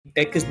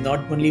tech is not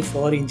only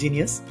for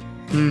engineers.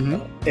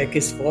 Tech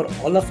is for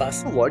all of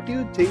us. What do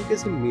you think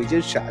is a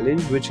major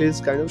challenge which is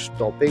kind of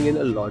stopping in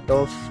a lot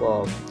of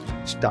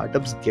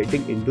startups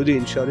getting into the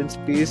insurance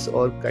space,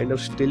 or kind of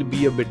still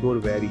be a bit more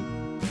wary?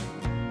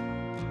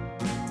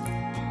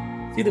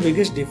 See, the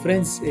biggest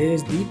difference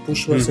is the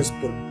push versus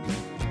pull.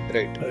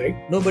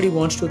 Right. Nobody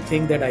wants to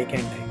think that I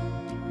can die.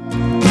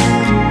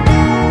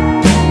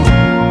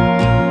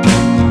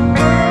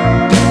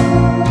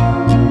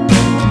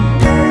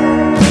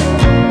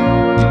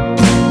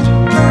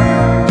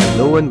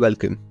 Hello and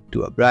welcome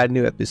to a brand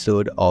new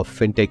episode of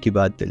Fintech Ki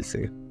Baat Dil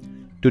Se.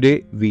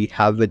 Today we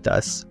have with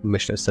us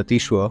Mr.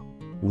 Satishwar,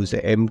 who's the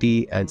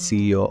MD and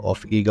CEO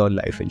of Aegon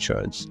Life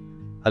Insurance.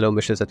 Hello,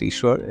 Mr.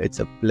 Satishwar. It's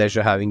a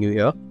pleasure having you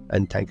here,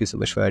 and thank you so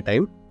much for your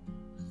time.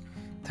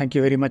 Thank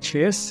you very much,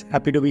 Shreyas.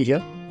 Happy to be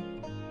here.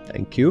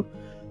 Thank you.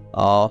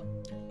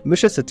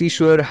 Mr.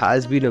 Satishwar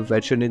has been a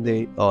veteran in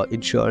the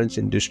insurance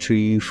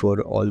industry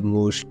for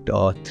almost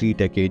 3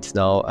 decades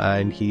now,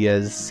 and he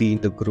has seen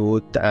the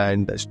growth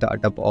and the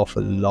startup of a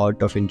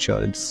lot of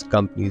insurance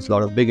companies, a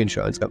lot of big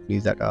insurance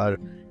companies that are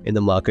in the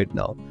market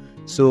now.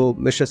 So,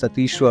 Mr.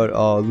 Satishwar,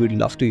 we'd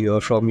love to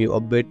hear from you a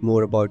bit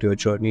more about your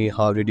journey.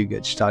 How did you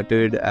get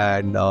started,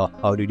 and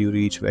how did you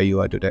reach where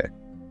you are today?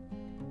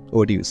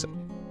 Over to you, sir.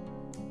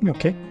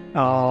 Okay.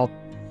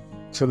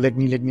 So let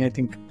me. I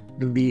think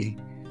it will be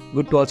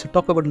good to also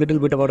talk about a little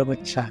bit about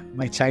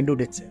my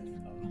childhood itself.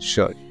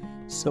 Sure.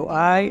 So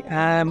I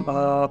am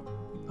a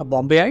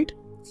Bombayite.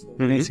 So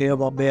when I say a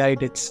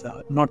Bombayite, it's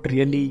not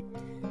really.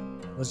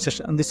 It was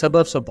just on the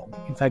suburbs of Bombay.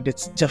 In fact,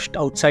 it's just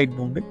outside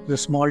Bombay. It's a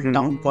small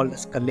town called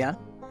as Kalyan.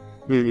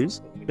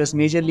 So it was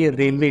majorly a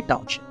railway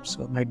township.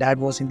 So my dad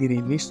was in the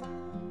railways,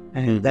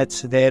 and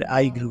that's where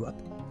I grew up.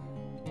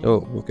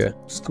 Oh, okay.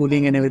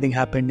 Schooling and everything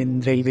happened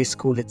in railway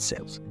school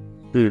itself.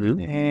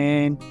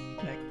 And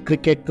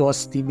cricket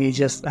was the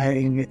major. I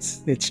think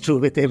it's true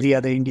with every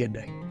other Indian,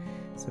 right?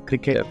 So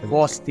cricket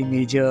was the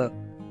major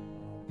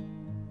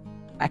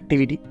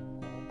activity.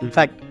 In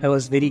fact, I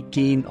was very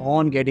keen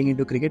on getting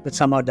into cricket, but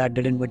somehow that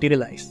didn't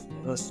materialize.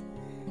 I was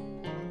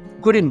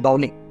good in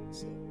bowling.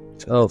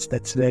 So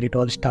that's where it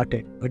all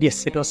started. But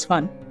yes, it was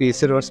fun.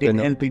 Pacer or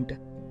spinner?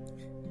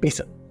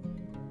 Pacer.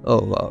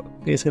 Oh, wow.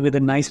 Pacer with a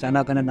nice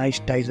run-up and a nice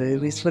tie. So I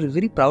was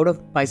very proud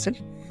of myself.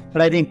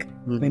 But I think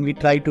when we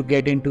try to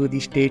get into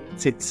the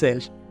states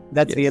itself,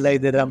 that's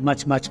realized there are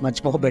much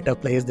more better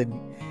players than me.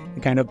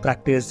 The kind of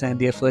practice and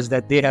the efforts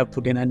that they have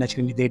put in, and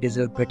naturally they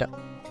deserve better.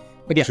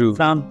 But yeah,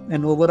 from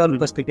an overall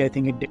perspective, I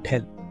think it did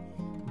help.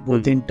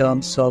 Both in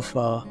terms of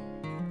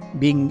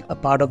being a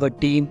part of a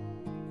team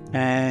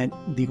and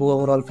the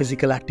overall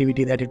physical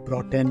activity that it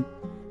brought in.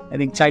 I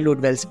think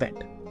childhood well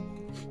spent.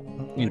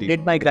 I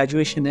did my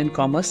graduation in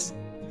commerce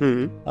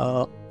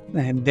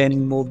and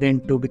then moved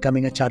into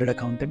becoming a chartered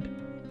accountant.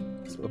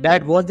 So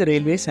that was the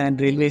railways, and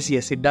railways,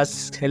 yes, it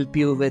does help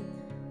you with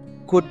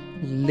good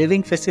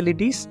living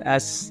facilities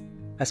as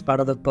part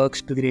of the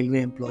perks to the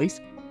railway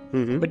employees.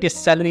 But yes,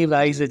 salary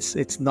wise,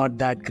 it's not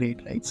that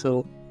great, right?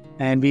 So,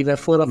 and we were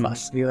 4 of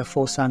us. We were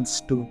 4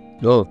 sons too.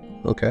 Oh,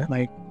 okay.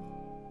 Right.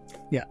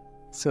 Yeah.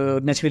 So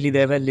naturally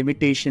there were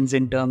limitations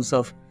in terms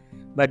of,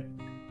 but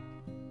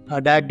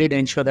our dad did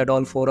ensure that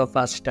all 4 of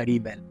us study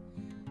well.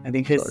 I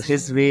think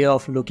his way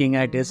of looking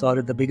at this,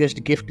 or the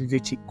biggest gift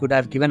which he could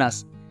have given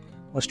us,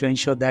 was to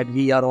ensure that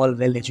we are all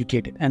well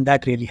educated, and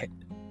that really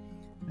helped.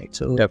 Right.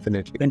 So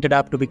definitely ended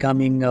up to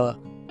becoming a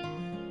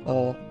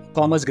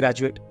commerce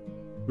graduate.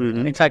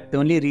 In fact, the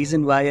only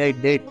reason why I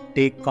did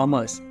take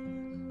commerce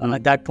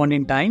at that point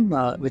in time,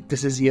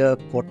 this is year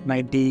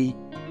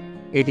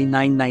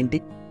 89,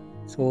 90.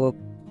 So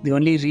the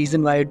only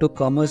reason why I took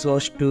commerce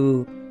was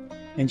to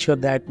ensure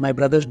that my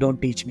brothers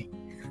don't teach me.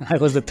 I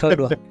was the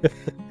third one.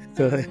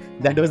 So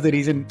that was the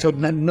reason. So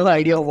no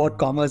idea of what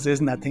commerce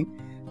is, nothing.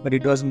 But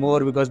it was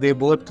more because they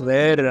both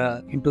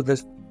were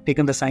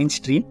taken the science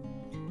stream.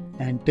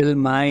 And till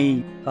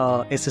my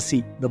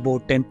SSC, the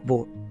board, 10th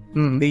board,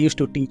 they used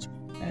to teach me.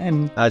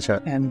 And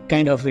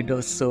kind of it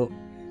was so,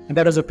 and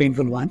that was a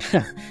painful one.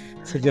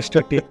 So just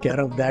to take care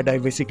of that, I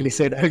basically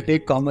said I'll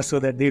take commerce so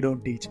that they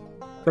don't teach me.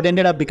 But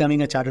ended up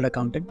becoming a chartered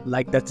accountant,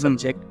 like that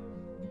subject,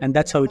 and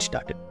that's how it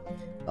started.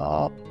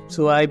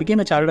 So I became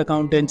a chartered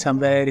accountant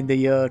somewhere in the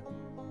year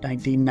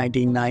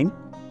 1999.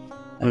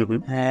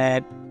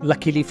 And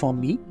luckily for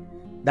me,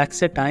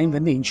 that's a time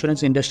when the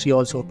insurance industry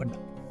also opened up.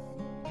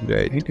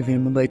 Right. If you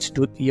remember, it's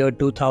year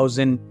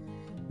 2000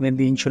 when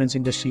the insurance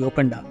industry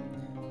opened up.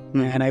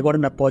 And I got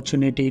an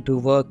opportunity to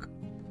work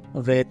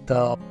with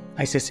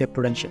ICICI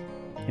Prudential.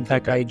 In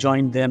fact, I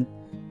joined them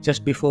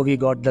just before we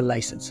got the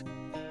license.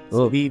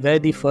 So we were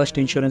the first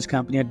insurance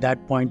company at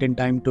that point in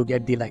time to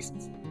get the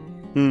license.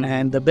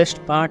 And the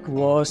best part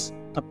was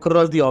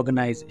across the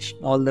organization,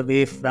 all the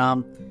way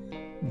from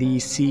the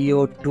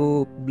CEO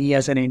to me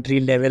as an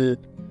entry-level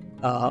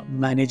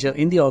manager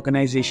in the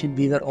organization,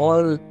 we were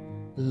all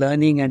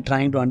learning and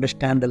trying to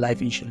understand the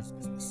life insurance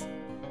business.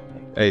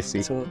 I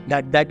see. So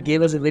that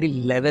gave us a very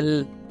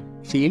level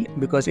field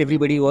because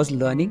everybody was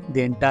learning.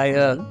 The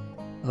entire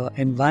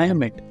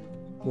environment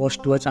was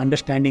towards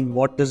understanding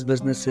what this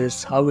business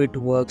is, how it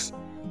works,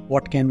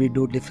 what can we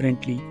do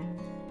differently.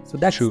 So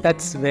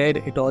that's where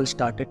it all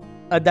started.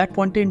 At that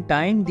point in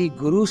time, the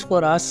gurus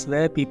for us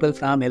were people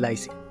from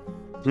LIC.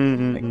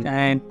 Right?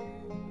 And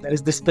there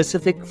is this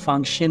specific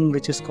function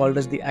which is called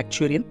as the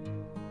actuarial,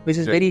 which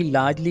is very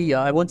largely,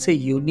 I won't say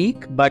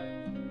unique, but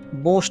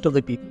most of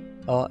the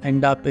people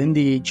end up in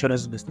the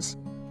insurance business.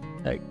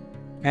 Right?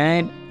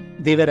 And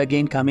they were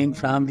again coming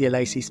from the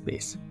LIC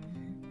space.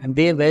 And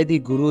they were the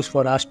gurus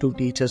for us to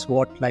teach us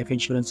what life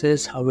insurance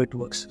is, how it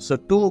works. So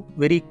two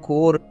very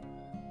core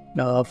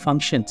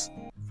functions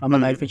from a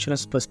life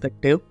insurance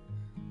perspective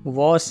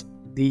was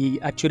the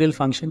actuarial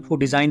function who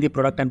designed the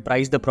product and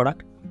priced the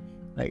product,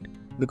 right?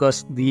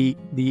 Because the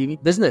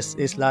business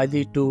is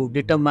largely to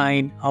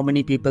determine how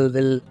many people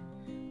will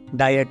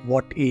die at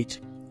what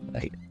age,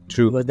 right?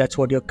 True. Because that's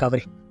what you're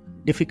covering.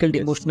 Difficult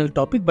emotional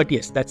topic, but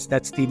yes, that's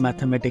the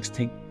mathematics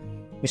thing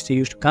which they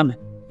used to come in.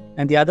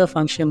 And the other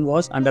function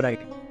was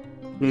underwriting,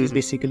 which is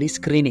basically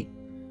screening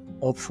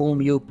of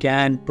whom you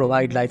can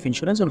provide life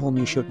insurance and whom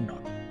you should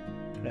not,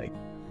 right?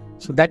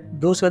 So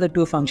those were the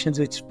two functions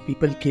which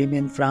people came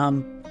in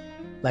from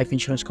Life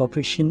Insurance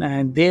Corporation,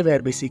 and they were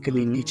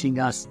basically teaching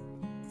us.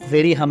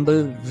 Very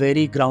humble,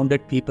 very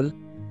grounded people,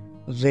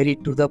 very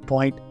to the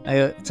point.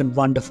 It's a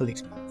wonderful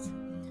experience.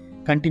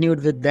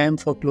 Continued with them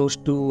for close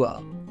to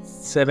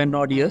 7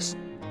 odd years.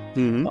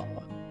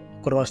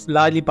 Across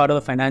largely part of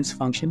the finance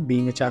function,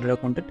 being a chartered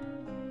accountant,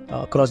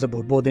 across the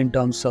board, both in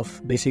terms of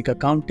basic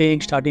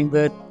accounting, starting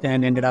with,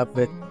 and ended up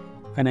with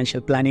financial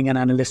planning and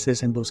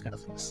analysis and those kind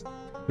of things.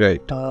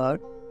 Right.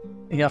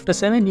 After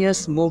 7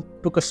 years,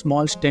 took a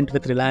small stint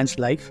with Reliance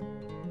Life,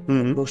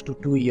 close to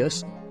 2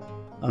 years.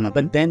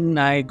 But then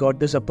I got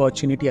this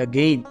opportunity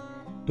again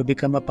to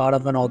become a part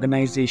of an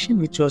organization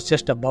which was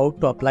just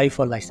about to apply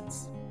for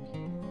license.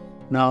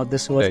 Now,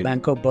 this was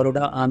Bank of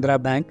Baroda,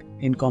 Andhra Bank,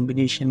 in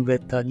combination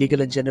with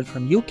Legal & General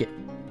from UK.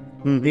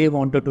 They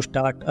wanted to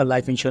start a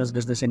life insurance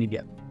business in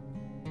India.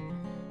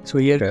 So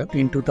here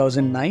in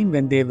 2009,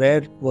 when they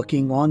were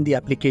working on the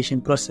application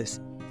process,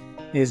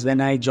 is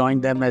when I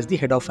joined them as the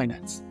head of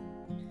finance.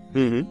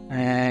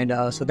 And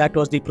so that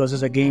was the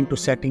process again to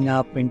setting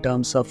up in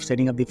terms of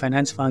setting up the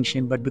finance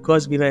function. But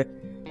because we were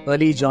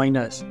early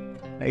joiners,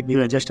 right, we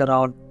were just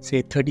around,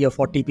 say, 30 or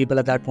 40 people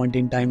at that point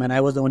in time, and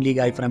I was the only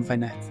guy from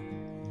finance.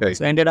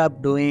 So I ended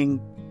up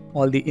doing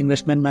all the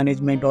investment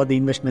management or the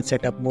investment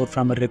setup more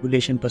from a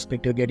regulation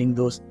perspective, getting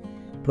those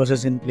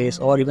processes in place,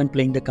 or even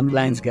playing the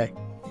compliance guy.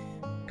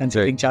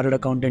 Considering chartered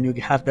accountant, you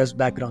have those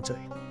backgrounds.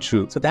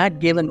 True. So that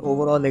gave an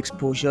overall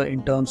exposure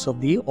in terms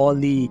of all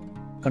the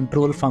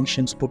control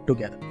functions put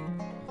together.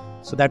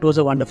 So that was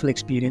a wonderful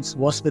experience.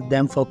 Was with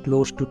them for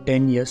close to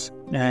 10 years,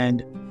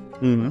 and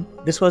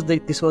this was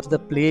the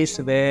place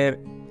where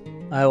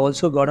I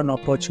also got an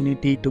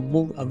opportunity to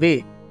move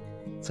away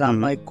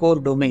from my core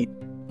domain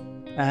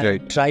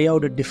and try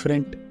out a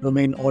different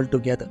domain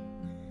altogether.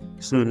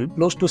 So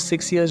close to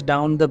 6 years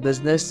down the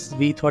business,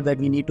 we thought that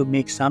we need to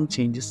make some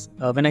changes.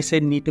 When I say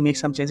need to make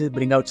some changes,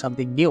 bring out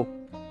something new.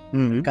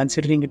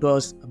 Considering it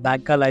was a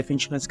banker life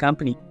insurance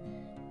company,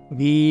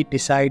 we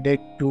decided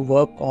to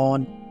work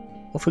on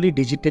a fully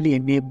digitally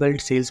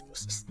enabled sales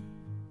process.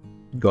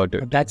 Got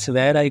it. That's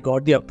where I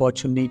got the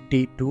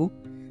opportunity to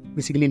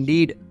basically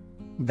lead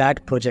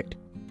that project,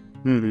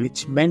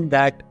 which meant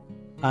that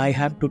I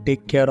have to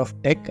take care of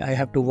tech, I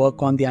have to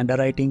work on the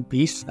underwriting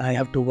piece, I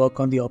have to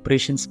work on the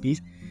operations piece.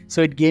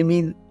 So it gave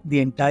me the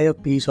entire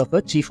piece of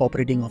a chief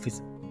operating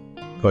officer.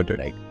 Got it.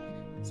 Right.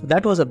 So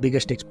that was the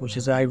biggest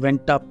exposure. So I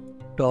went up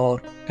to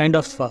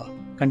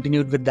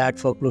continued with that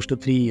for close to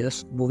 3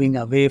 years, moving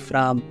away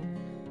from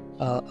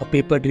a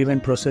paper-driven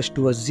process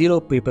to a zero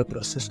paper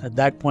process. At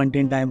that point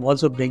in time,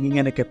 also bringing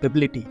in a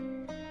capability,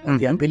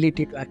 the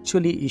ability to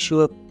actually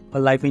issue a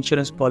life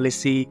insurance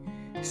policy,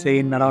 say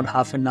in around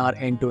half an hour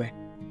end to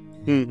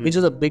end, which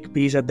was a big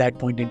piece at that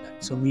point in time.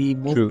 So we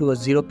moved to a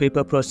zero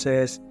paper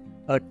process.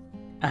 A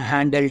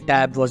handheld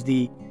tab was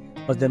the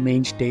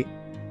mainstay.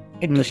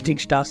 Interesting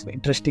stuff,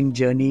 interesting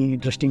journey,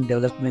 interesting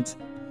developments.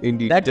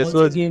 Indeed. This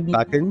was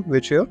back in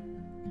which year?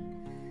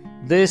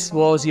 This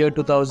was year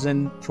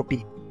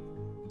 2014.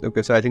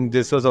 Okay, so I think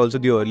this was also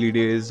the early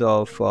days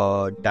of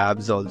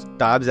tabs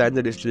and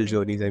the digital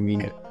journeys. I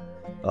mean,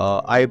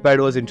 iPad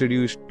was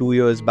introduced 2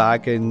 years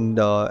back, and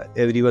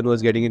everyone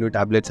was getting into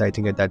tablets, I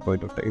think, at that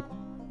point of time.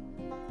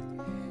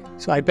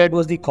 So iPad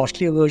was the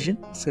costlier version,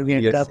 so we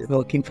ended up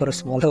working for a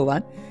smaller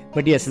one.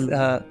 But yes,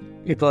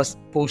 it was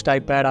post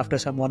iPad, after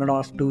some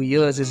 1.5 to 2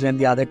 years is when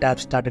the other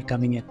tabs started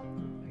coming in.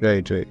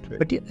 Right.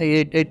 But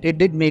it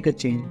did make a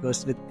change,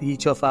 because with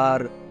each of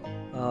our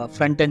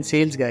front-end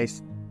sales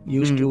guys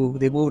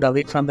they moved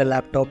away from the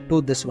laptop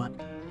to this one.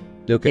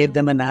 Gave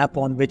them an app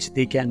on which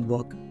they can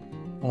work.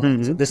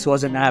 So this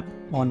was an app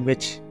on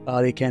which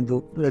they can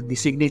do. The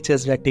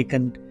signatures were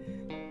taken.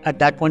 At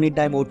that point in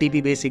time,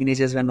 OTP-based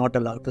signatures were not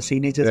allowed. The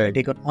signatures were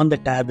taken on the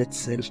tab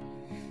itself.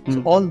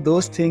 So all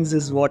those things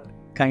is what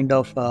kind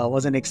of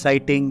was an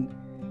exciting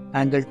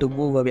angle to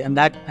move away. And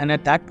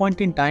at that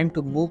point in time,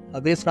 to move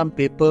away from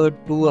paper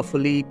to a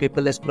fully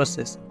paperless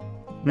process,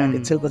 that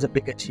itself was a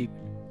big achievement.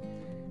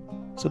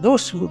 So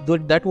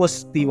that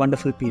was the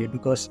wonderful period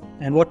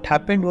and what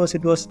happened was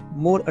it was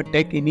more a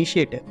tech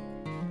initiative.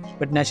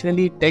 But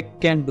naturally, tech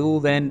can do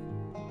when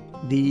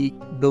the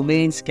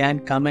domains can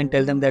come and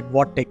tell them that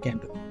what tech can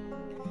do.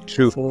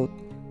 True. So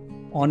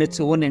on its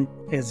own, and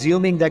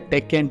assuming that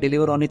tech can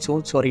deliver on its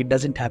own, it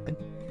doesn't happen.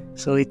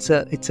 So it's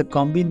a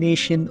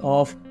combination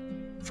of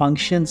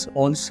functions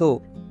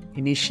also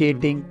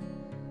initiating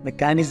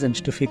mechanisms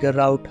to figure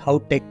out how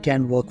tech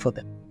can work for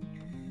them.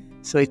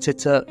 So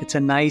it's a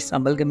nice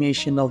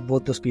amalgamation of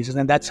both those pieces,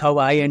 and that's how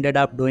I ended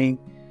up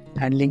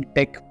handling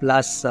tech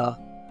plus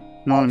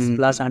ops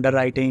plus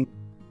underwriting,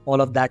 all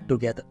of that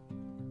together.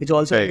 Which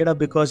also ended up,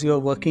 because you are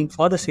working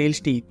for the sales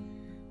team,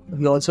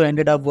 we also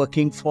ended up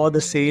working for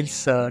the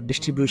sales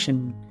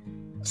distribution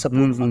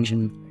support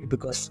function,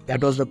 because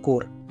that was the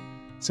core.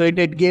 So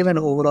it gave an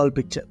overall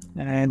picture,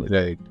 and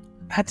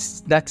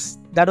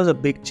that was a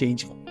big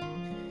change for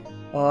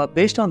me.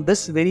 Based on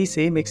this very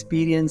same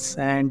experience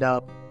and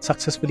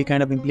successfully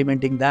kind of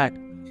implementing that,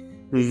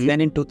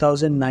 then in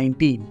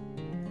 2019,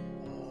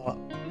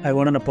 I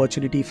got an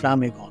opportunity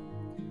from Aegon.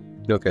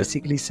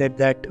 Basically said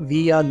that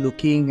we are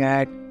looking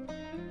at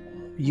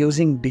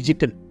using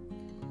digital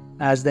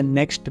as the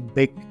next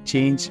big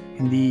change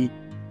in the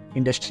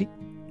industry,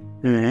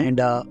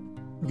 and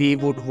we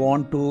would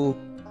want to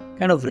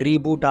kind of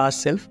reboot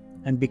ourselves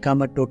and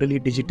become a totally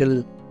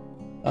digital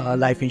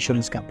life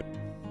insurance company.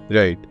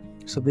 Right.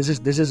 So this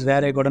is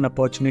where I got an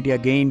opportunity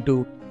again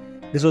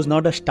this was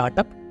not a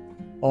startup,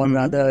 or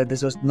rather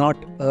this was not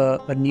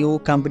a new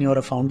company or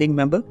a founding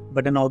member,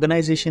 but an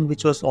organization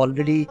which was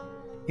already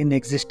in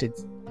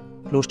existence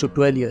close to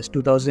 12 years.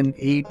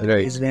 2008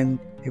 is when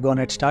Aegon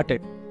had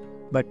started.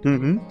 But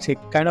say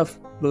kind of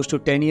close to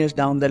 10 years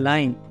down the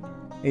line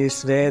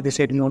is where they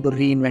said we want to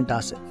reinvent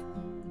ourselves.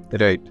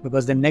 Right.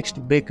 Because the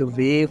next big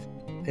wave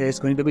is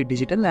going to be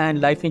digital, and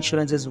life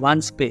insurance is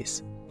one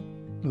space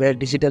where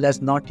digital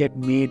has not yet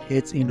made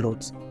its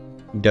inroads.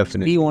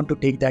 Definitely. We want to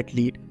take that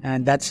lead,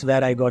 and that's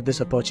where I got this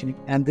opportunity.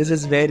 And this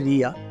is where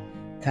we are,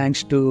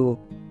 thanks to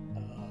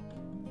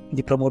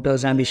the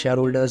promoters and the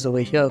shareholders over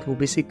here, who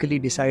basically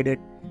decided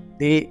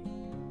they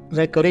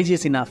were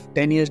courageous enough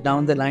 10 years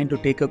down the line to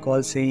take a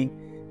call saying,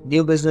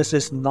 new business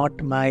is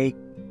not my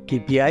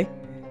KPI,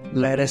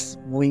 whereas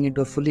moving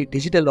into a fully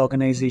digital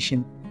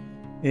organization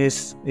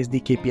is the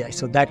KPI.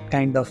 So that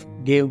kind of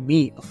gave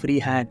me a free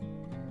hand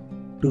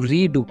to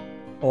redo,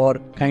 or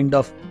kind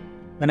of,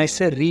 when I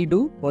say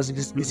redo, was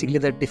basically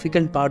the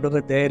difficult part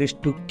over there is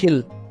to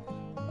kill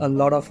a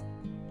lot of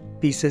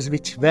pieces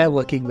which were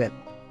working well,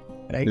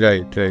 right?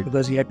 Right.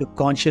 Because we had to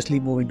consciously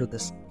move into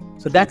this.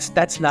 So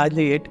that's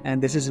largely it,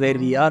 and this is where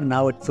we are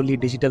now, at fully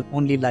digital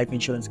only life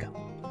insurance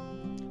company.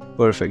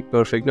 Perfect.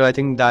 No, I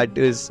think that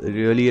is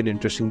really an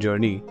interesting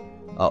journey.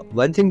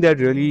 One thing that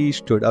really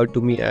stood out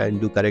to me,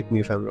 and do correct me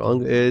if I'm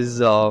wrong, is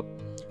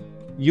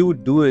you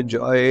do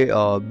enjoy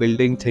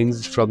building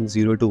things from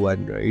 0 to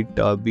 1,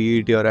 right? Be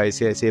it your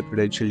ICICI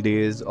Prudential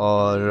days,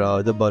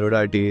 or the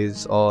Baroda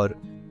days, or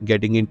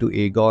getting into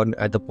Aegon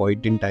at the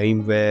point in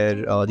time where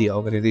the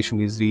organization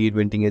is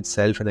reinventing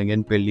itself and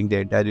again building the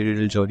entire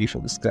digital journey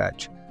from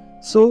scratch.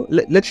 So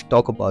let's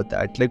talk about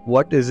that. Like,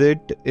 what is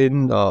it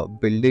in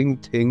building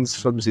things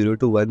from 0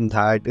 to 1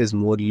 that is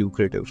more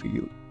lucrative for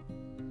you?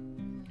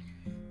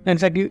 In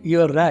fact,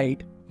 you're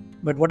right.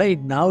 But what I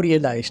now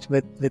realized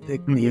with the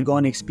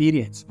Aegon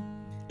experience,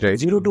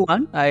 0 to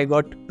 1, I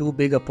got two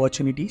big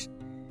opportunities.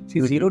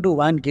 See, 0 to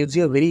 1 gives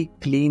you a very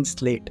clean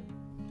slate.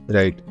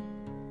 Right.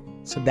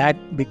 So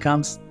that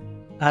becomes,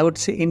 I would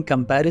say, in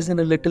comparison,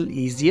 a little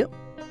easier.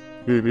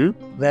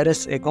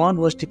 Whereas Aegon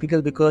was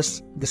typical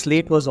because the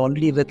slate was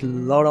already with a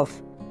lot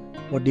of,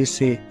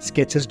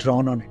 sketches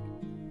drawn on it.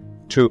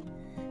 True.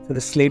 So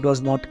the slate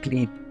was not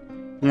clean.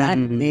 That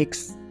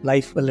makes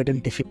life a little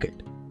difficult.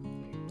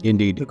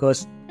 Indeed.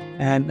 Because,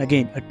 and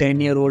again, a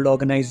 10-year-old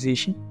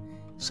organization.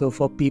 So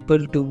for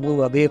people to move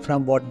away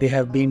from what they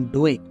have been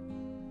doing,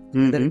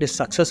 whether it is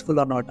successful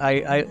or not,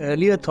 I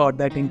earlier thought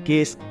that in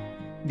case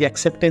the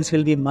acceptance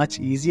will be much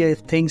easier if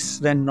things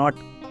were not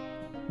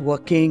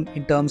working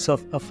in terms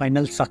of a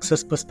final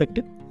success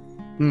perspective.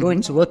 Though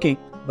it's working,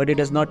 but it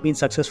has not been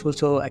successful,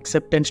 so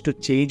acceptance to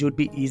change would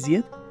be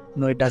easier.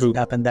 No, it doesn't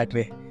happen that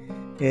way.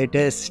 It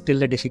is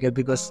still a difficult,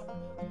 because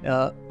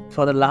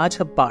for the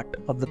larger part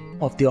of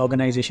the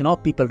organization, or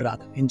people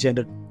rather in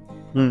general,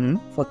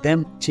 for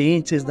them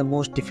change is the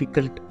most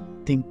difficult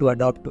thing to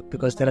adopt to,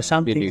 because there are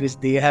some things which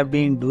they have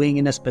been doing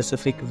in a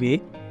specific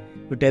way.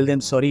 To tell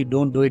them, sorry,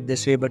 don't do it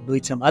this way, but do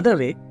it some other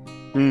way.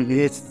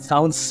 It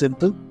sounds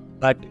simple,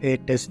 but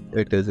it isn't.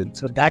 It isn't.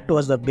 So that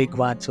was the big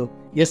one. So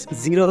yes,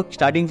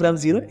 starting from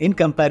zero, in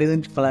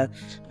comparison,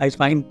 I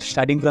find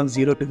starting from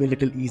zero to be a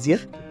little easier,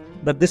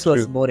 but this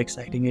was more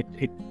exciting.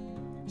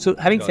 So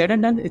having said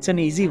and done, it's an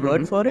easy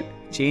word for it,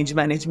 change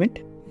management.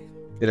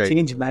 Right.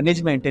 Change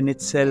management in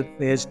itself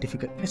is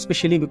difficult,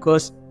 especially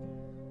because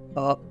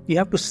you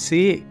have to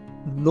say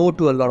no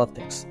to a lot of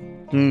things.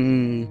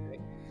 Hmm.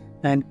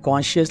 and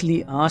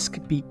consciously ask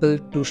people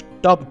to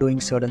stop doing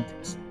certain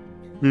things.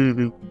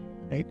 Hmm.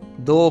 Right?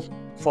 Though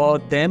for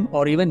them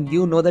or even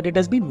you know that it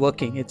has been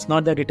working. It's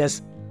not that it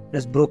has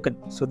broken.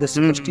 So this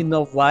question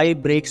of why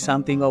break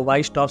something or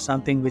why stop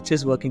something which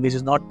is working, which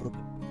is not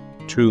broken.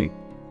 True. Right?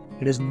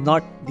 It is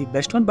not the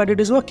best one, but it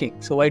is working.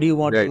 So why do you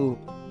want to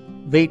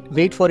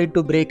wait for it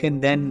to break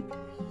and then?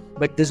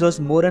 But this was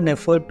more an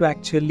effort to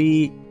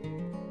actually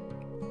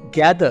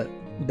gather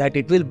that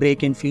it will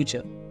break in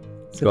future.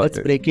 So let's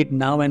break it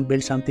now and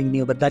build something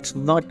new. But that's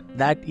not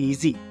that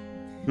easy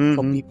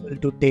for people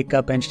to take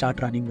up and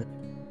start running with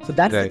it. So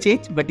that's the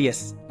change. But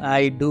yes,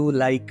 I do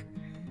like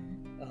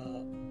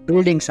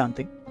building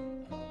something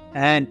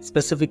and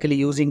specifically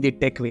using the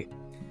tech way.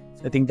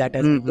 So I think that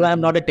has been,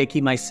 I'm not a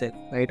techie myself,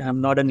 right?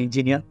 I'm not an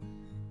engineer.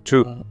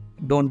 True.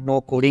 Don't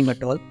know coding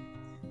at all.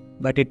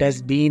 But it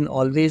has been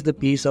always the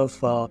piece of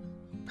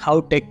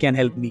how tech can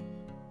help me,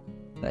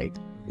 right?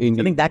 So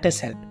I think that has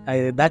helped.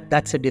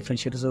 That's a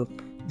differentiator. So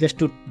just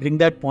to bring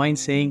that point,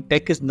 saying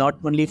tech is not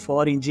only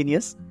for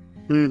engineers,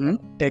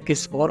 tech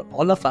is for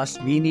all of us.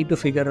 We need to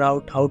figure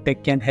out how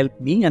tech can help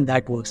me, and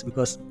that works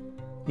because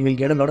you will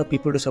get a lot of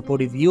people to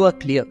support if you are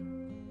clear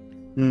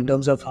in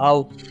terms of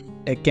how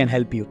tech can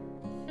help you.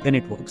 Then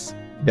it works.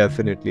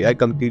 Definitely. I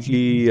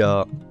completely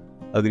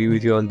agree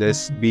with you on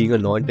this. Being a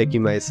non-techie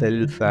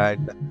myself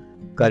and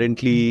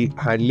currently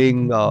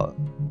handling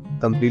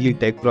completely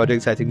tech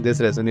projects, I think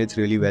this resonates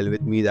really well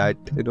with me that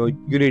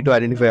you need to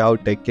identify how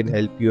tech can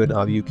help you and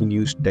how you can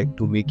use tech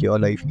to make your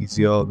life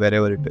easier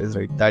wherever it is,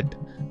 right? That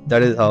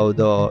is how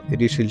the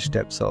initial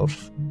steps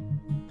of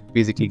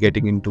basically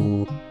getting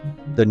into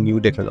the new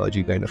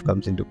technology kind of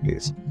comes into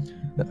place.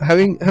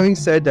 Having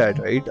said that,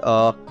 right,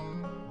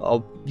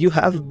 you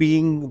have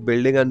been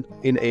building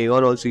in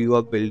Aegon also you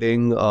are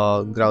building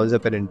grounds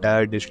up an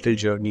entire digital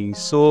journey.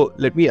 So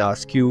let me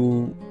ask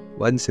you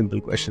one simple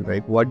question,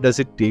 right? What does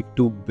it take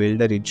to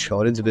build an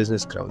insurance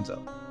business grounds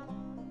up?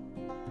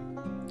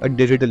 A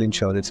digital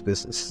insurance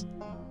business.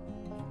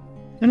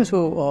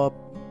 So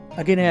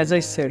again, as I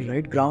said,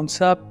 right,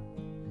 grounds up,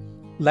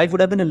 life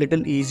would have been a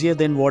little easier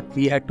than what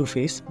we had to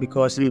face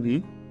because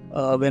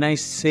when I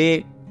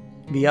say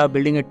we are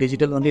building a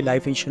digital only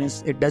life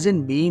insurance, it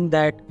doesn't mean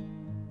that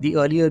the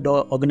earlier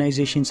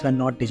organizations were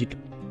not digital.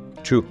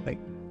 True. Right.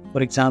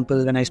 For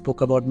example, when I spoke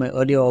about my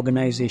earlier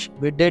organization,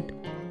 we did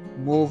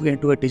move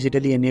into a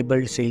digitally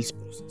enabled sales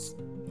process.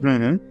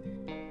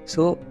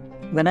 So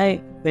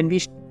when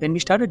we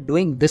started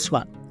doing this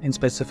one in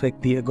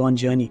specific, the Aegon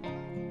journey,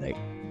 right,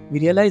 we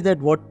realized that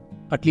what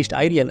I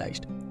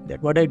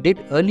did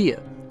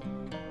earlier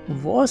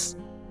was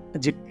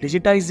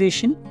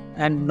digitization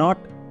and not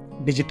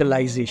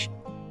digitalization.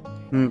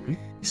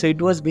 So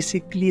it was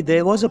basically,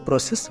 there was a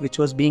process which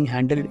was being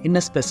handled in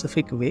a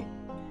specific way.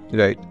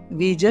 Right.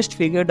 We just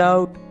figured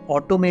out,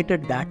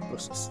 automated that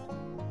process.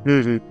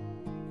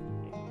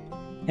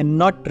 And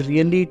not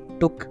really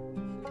took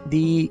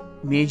the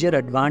major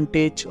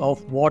advantage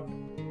of what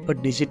a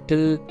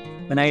digital,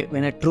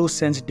 when a true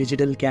sense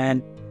digital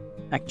can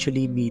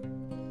actually mean.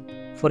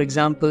 For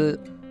example,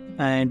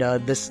 and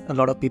this a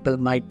lot of people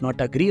might not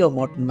agree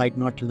or might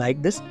not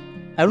like this,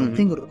 I don't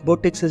think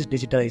robotics is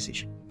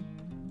digitalization.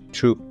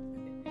 True.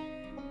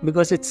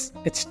 Because it's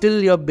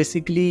still, you're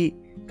basically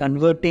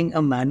converting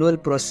a manual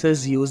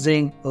process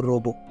using a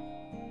robo.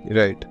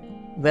 Right.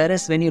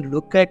 Whereas when you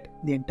look at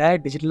the entire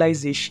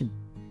digitalization,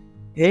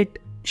 it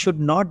should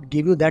not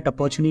give you that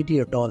opportunity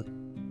at all.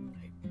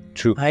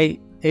 True.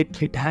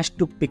 It has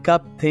to pick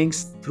up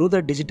things through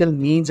the digital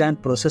means and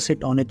process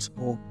it on its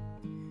own.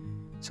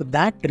 So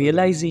that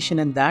realization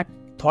and that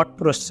thought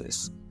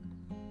process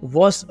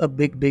was a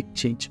big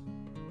change.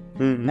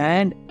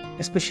 And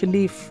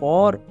especially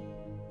for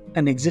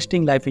an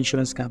existing life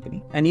insurance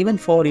company, and even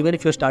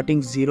if you're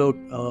starting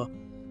zero,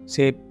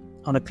 say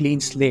on a clean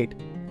slate,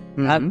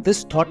 have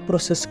this thought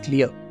process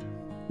clear.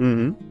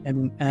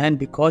 And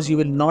because you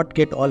will not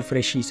get all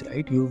freshies,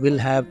 right?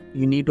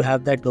 You need to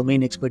have that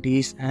domain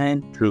expertise,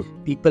 and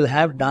people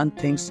have done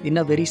things in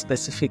a very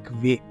specific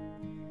way.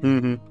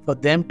 For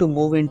them to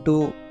move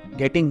into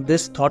getting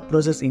this thought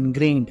process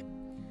ingrained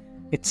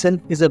itself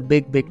is a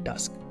big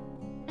task.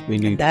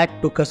 And that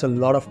took us a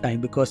lot of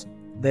time, because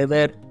there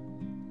were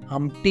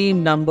umpteen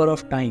number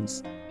of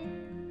times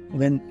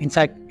when, in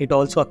fact, it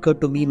also occurred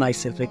to me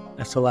myself.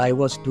 So I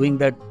was doing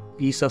that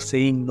piece of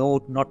saying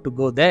no, not to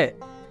go there.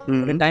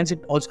 But at times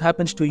it also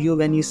happens to you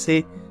when you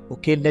say,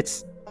 okay,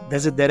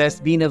 there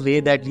has been a way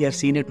that we have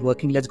seen it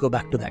working, let's go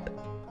back to that.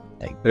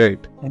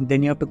 Right. And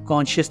then you have to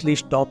consciously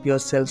stop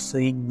yourself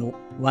saying no.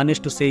 One is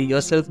to say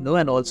yourself no,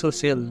 and also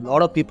say a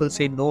lot of people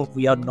say no,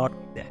 we are not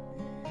there.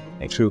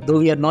 True. Though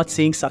we are not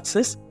seeing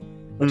success,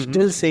 but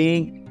still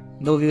saying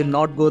no, we will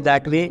not go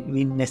that way.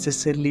 We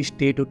necessarily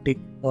stick to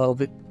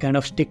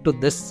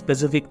this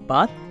specific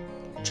path.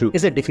 True.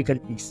 Is a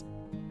difficult piece.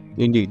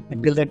 Indeed.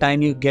 Until the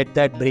time you get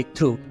that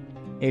breakthrough,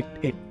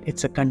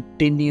 it's a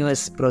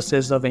continuous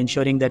process of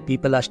ensuring that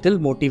people are still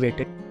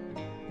motivated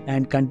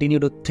and continue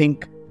to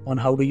think on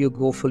how do you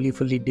go fully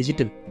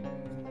digital.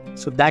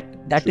 So that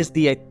is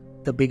the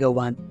the bigger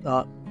one.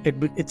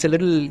 It's a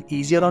little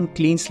easier on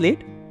clean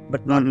slate,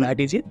 but not that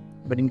easy.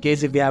 But in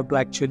case if you have to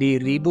actually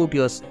reboot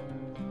yourself,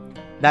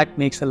 that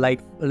makes the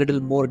life a little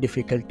more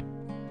difficult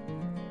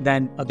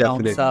than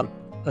accounts up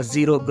a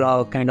zero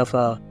budget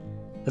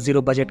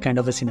kind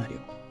of a scenario.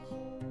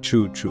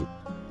 True.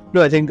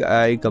 No, I think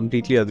I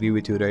completely agree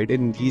with you, right?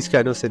 In these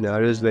kind of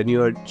scenarios, when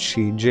you are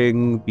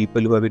changing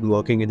people who have been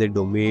working in the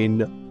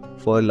domain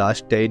for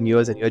last 10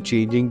 years and you're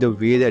changing the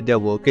way that they're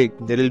working,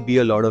 there will be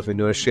a lot of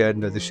inertia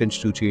and resistance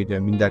to change. I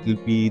mean, that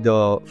will be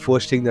the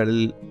first thing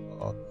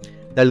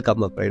that'll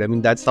come up, right? I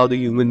mean, that's how the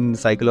human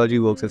psychology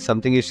works. If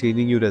something is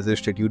changing, you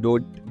resist it. You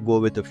don't go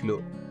with the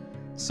flow.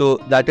 So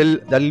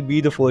that'll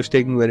be the first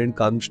thing when it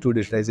comes to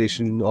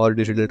digitalization or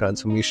digital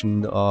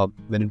transformation,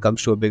 when it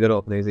comes to a bigger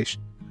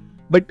organization.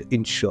 But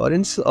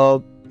insurance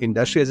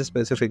industry as a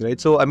specific, right?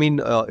 So I mean,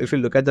 if you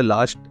look at the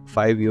last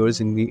 5 years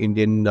in the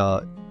Indian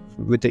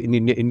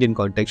Indian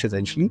context,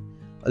 essentially,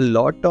 a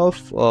lot of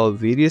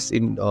various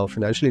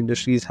financial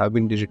industries have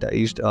been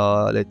digitized.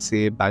 Let's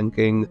say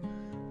banking.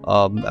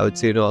 I would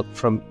say,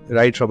 from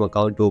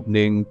account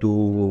opening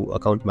to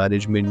account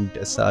management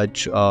as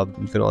such.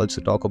 You can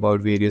also talk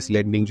about various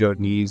lending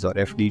journeys or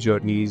FD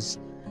journeys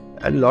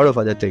and a lot of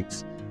other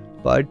things.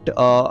 But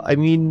I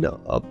mean,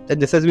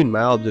 and this has been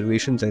my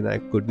observations, and I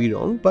could be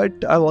wrong, but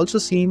I've also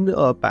seen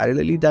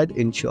parallelly that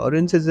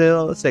insurance is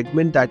a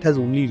segment that has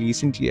only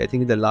recently, I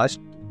think in the last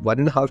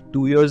 1.5,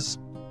 2 years,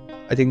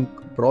 I think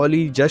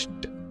probably just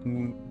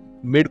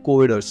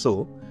mid-COVID or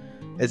so,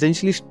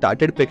 essentially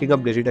started picking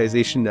up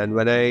digitization. And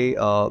when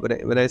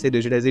I say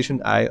digitization,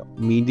 I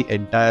mean the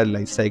entire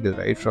life cycle,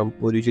 right? From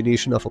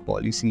origination of a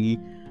policy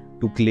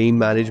to claim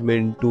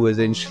management to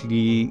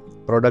essentially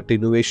product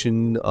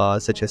innovation,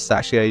 such as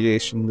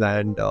sachetization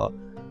and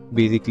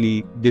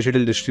basically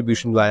digital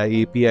distribution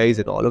via APIs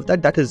and all of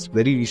that. That has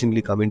very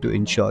recently come into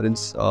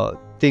insurance,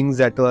 things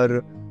that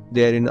were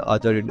there in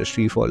other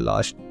industry for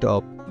last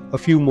a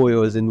few more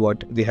years in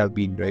what they have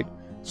been, right?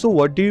 So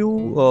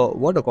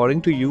what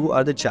according to you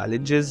are the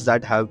challenges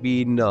that have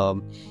been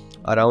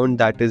around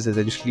that is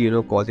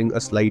essentially, causing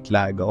a slight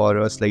lag or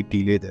a slight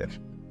delay there?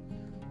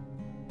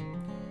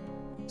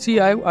 See,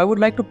 I would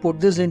like to put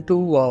this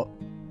into,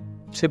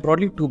 say,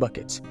 broadly 2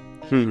 buckets.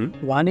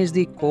 One is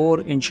the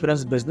core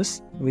insurance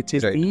business, which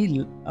is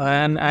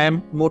and I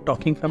am more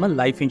talking from a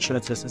life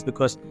insurance business,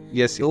 because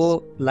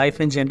though life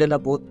and general are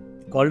both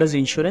called as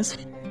insurance,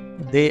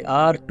 they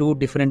are 2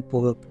 different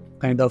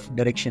kind of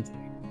directions.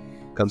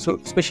 So,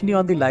 especially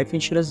on the life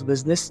insurance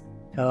business,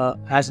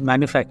 as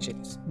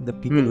manufacturers, the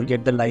people who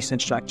get the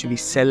license to actually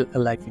sell a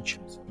life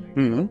insurance,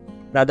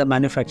 rather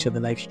manufacture the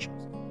life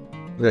insurance.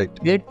 Right.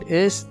 It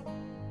is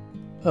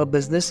a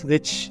business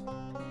which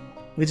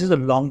is a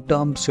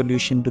long-term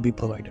solution to be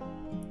provided.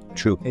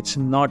 True. It's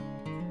not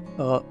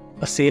a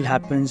sale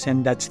happens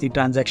and that's the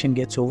transaction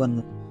gets over.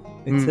 No.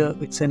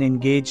 It's an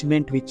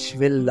engagement which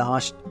will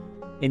last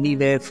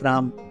anywhere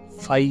from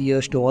 5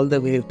 years to all the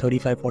way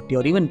 35, 40,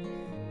 or even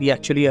we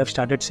actually have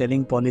started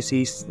selling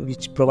policies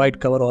which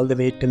provide cover all the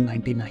way till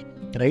 99,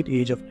 right?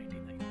 Age of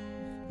 99.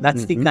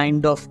 That's the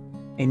kind of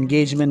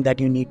engagement that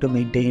you need to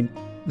maintain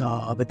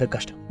with the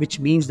customer, which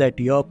means that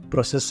your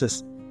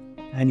processes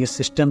and your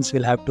systems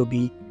will have to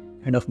be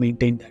kind of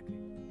maintained that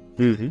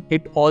way.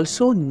 It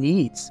also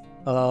needs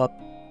a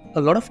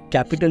lot of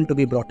capital to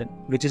be brought in,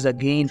 which is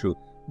again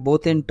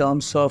both in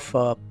terms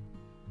of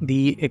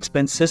the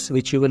expenses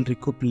which you will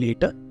recoup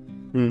later,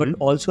 but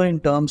also in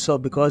terms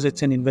of, because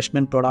it's an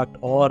investment product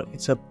or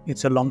it's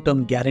a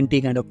long-term guarantee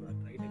kind of product,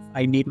 right?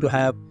 I need to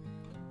have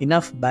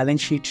enough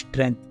balance sheet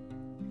strength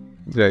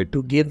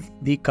to give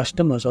the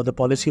customers or the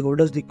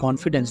policyholders the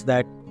confidence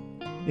that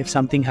if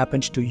something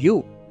happens to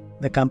you,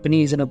 the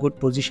company is in a good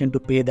position to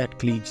pay that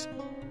claims.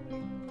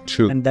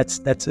 True. And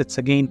it's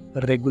again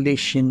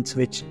regulations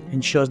which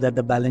ensures that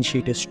the balance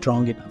sheet is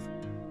strong enough.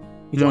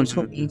 It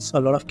also means a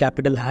lot of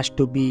capital has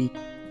to be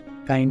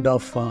kind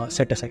of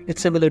set aside.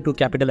 It's similar to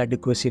capital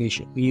adequacy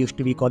ratio.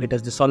 We call it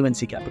as the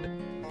solvency capital.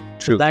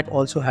 True. So that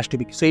also has to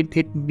be. So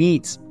it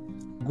needs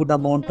good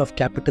amount of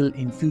capital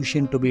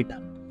infusion to be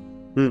done.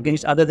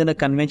 Against other than a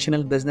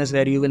conventional business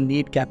where you will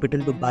need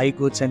capital to buy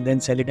goods and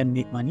then sell it and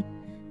make money.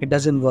 It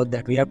doesn't work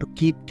that way. We have to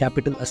keep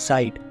capital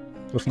aside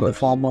in the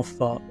form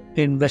of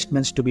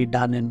investments to be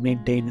done and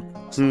maintained.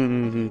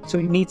 So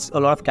it needs a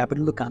lot of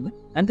capital to come in,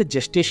 and the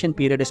gestation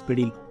period is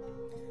pretty long.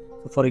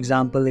 So for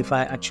example, if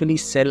I actually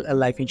sell a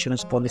life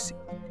insurance policy,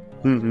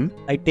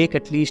 I take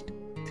at least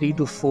 3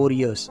 to 4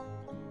 years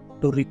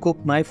to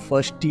recoup my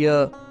first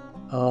year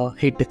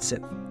hit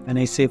itself. And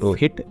I say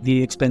hit,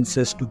 the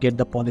expenses to get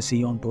the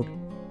policy on board.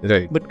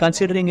 Right. But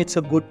considering it's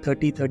a good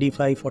 30,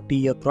 35, 40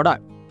 year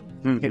product,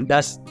 it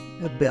does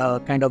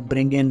kind of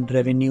bring in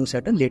revenues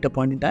at a later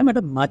point in time at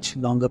a much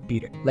longer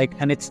period.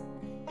 And it's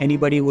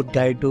anybody would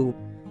guide to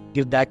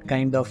give that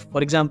kind of,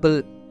 for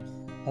example,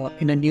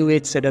 in a new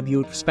age setup,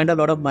 you spend a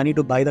lot of money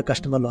to buy the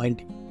customer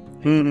loyalty,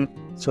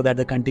 so that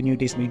the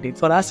continuity is maintained.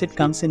 For us, it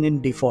comes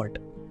in default,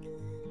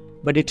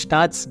 but it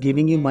starts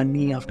giving you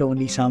money after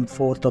only some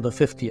 4th or the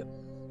 5th year.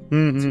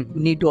 So you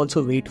need to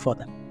also wait for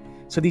that.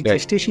 So the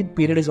gestation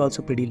period is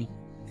also pretty long.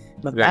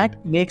 But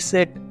that makes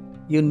it,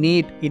 you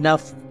need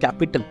enough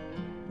capital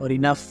or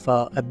enough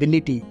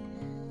ability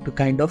to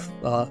kind of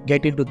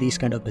get into these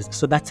kind of business.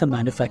 So that's a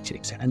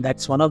manufacturing side. And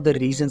that's one of the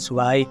reasons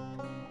why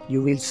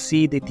you will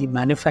see that the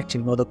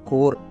manufacturing or the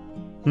core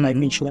life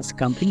insurance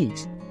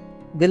companies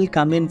will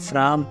come in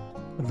from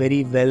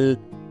very well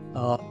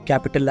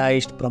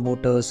capitalized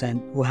promoters and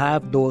who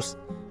have those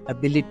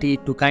ability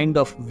to kind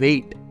of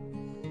wait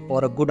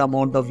for a good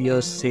amount of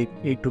years, say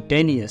 8 to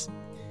 10 years,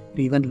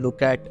 to even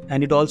look at.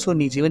 And it also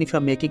needs, even if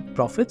you're making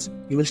profits,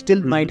 you will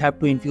still might have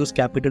to infuse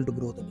capital to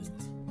grow the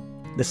business.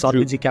 The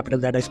solvency capital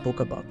that I spoke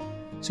about.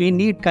 So you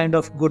need kind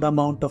of good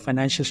amount of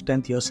financial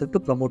strength yourself to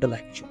promote a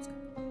life insurance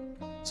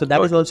company. So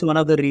that is also one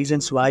of the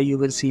reasons why you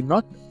will see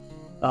not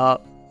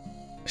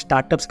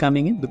startups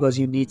coming in, because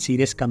you need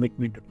serious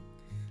commitment.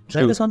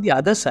 That is on the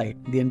other side,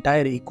 the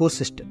entire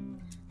ecosystem.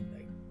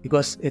 Right?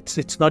 Because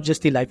it's not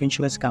just the life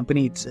insurance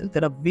company itself.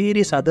 There are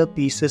various other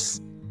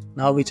pieces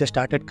now which have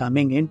started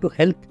coming in to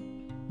help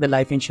the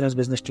life insurance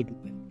business to do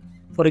well.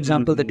 For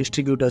example, the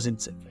distributors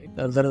itself.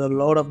 Right? There are a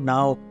lot of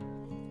now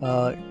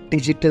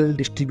digital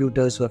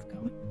distributors who have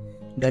come in.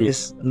 There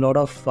is a lot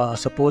of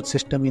support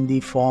system in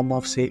the form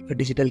of, say, a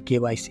digital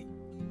KYC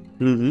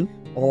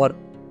or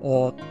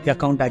the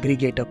account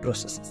aggregator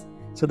processes.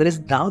 So there is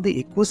now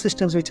the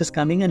ecosystems which is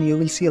coming, and you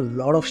will see a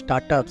lot of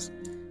startups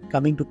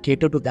coming to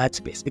cater to that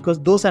space, because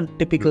those are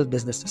typical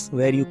businesses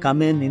where you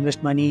come in,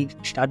 invest money,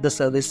 start the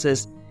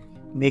services,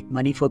 make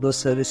money for those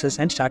services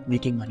and start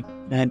making money.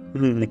 And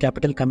the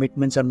capital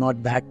commitments are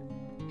not that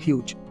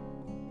huge.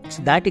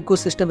 So that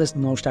ecosystem has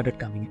now started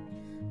coming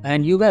in.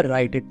 And you were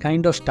right, it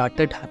kind of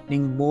started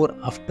happening more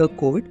after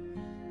COVID,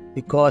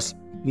 because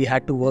we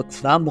had to work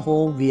from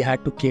home, we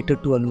had to cater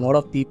to a lot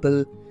of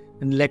people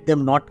and let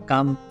them not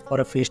come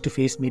for a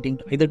face-to-face meeting,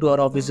 either to our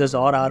offices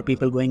or our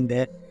people going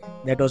there.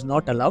 That was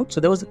not allowed.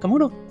 So there was a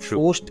kind of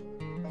forced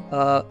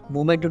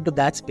movement into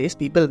that space.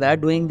 People were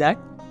doing that.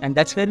 And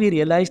that's where we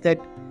realized that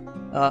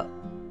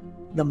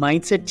the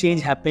mindset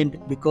change happened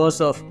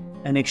because of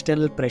an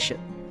external pressure.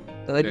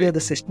 Earlier,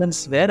 the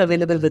systems were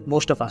available with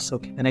most of us.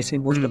 Okay, when I say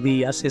most of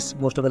us, is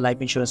most of the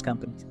life insurance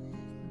companies.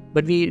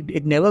 But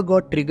it never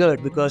got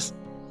triggered, because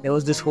there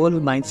was this whole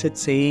mindset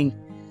saying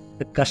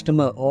the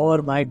customer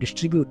or my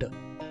distributor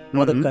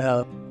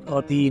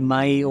or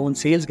my own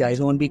sales guys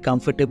won't be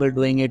comfortable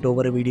doing it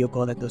over a video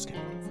call at those kind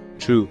of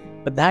things. True.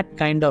 But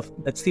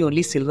that's the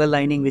only silver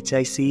lining which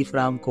I see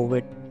from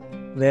COVID,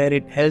 where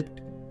it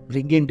helped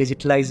bring in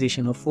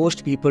digitalization or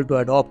forced people to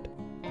adopt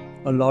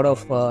a lot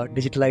of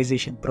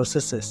digitalization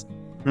processes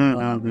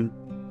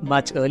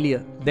much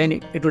earlier. Then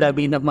it would have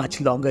been a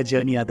much longer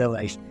journey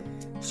otherwise.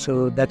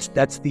 So that's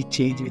the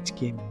change which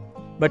came.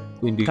 But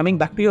coming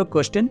back to your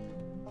question,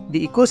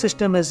 the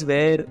ecosystem is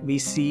where we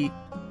see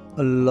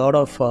a lot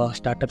of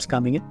startups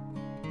coming in,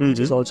 which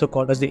is also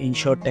called as the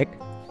InsurTech.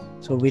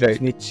 So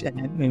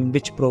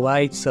which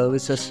provides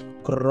services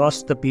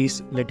across the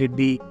piece. Let it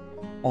be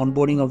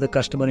onboarding of the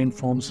customer in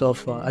forms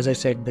of, as I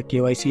said, the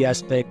KYC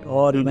aspect,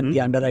 or even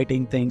the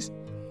underwriting things.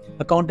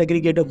 Account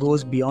aggregator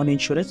goes beyond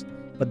insurance,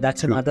 but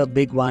that's another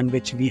big one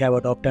which we have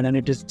adopted, and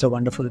it's a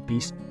wonderful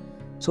piece.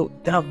 So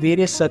there are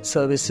various such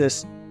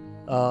services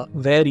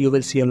where you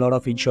will see a lot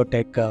of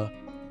InsurTech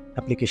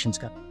applications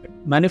coming.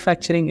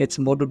 Manufacturing, it's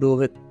more to do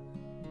with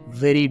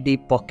very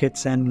deep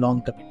pockets and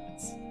long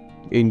commitments.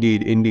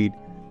 Indeed.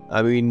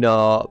 I mean,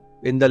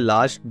 in the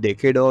last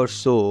decade or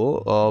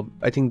so,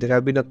 I think there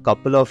have been a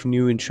couple of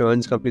new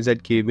insurance companies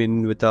that came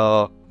in with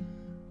I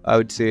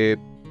would say,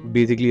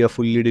 basically a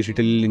fully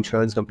digital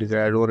insurance companies.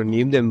 I don't want to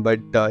name them, but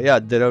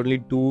there are only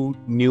 2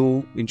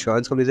 new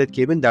insurance companies that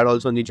came in, that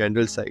also on the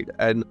general side.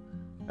 And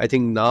I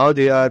think now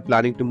they are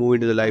planning to move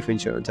into the life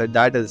insurance. And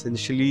that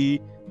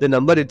essentially, the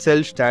number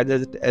itself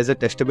stands as a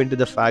testament to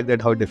the fact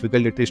that how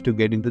difficult it is to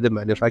get into the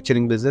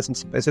manufacturing business. And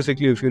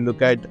specifically, if you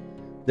look at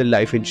the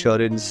life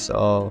insurance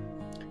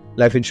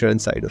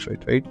side of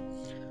it, right?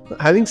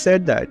 Having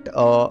said that,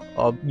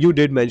 you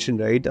did mention,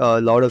 right,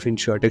 a lot of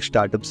insurtech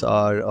startups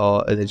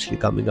are essentially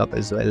coming up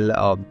as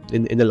well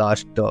in the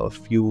last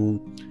few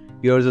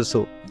years or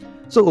so.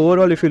 So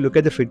overall, if you look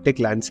at the fintech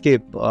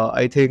landscape,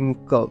 I think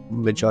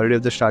majority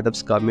of the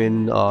startups come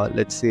in,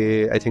 let's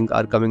say, I think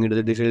are coming into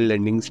the digital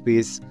lending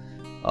space.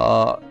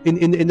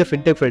 In the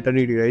fintech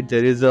fraternity, right,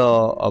 there is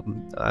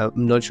I'm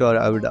not sure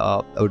I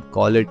would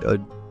call it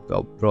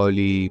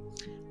probably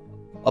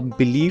a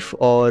belief,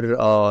 or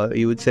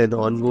you would say an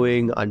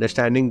ongoing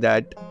understanding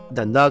that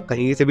धंधा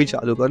कहीं से भी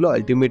चालू कर लो,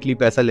 ultimately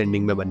पैसा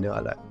lending में बनने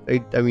वाला है,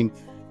 right? I mean,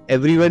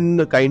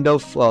 everyone kind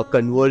of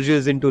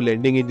converges into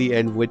lending in the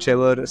end,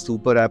 whichever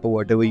super app or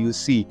whatever you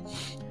see.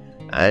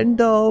 And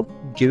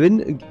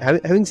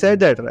having said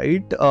that,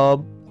 right,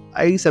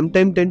 I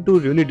sometimes tend to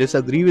really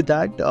disagree with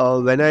that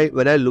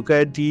when I look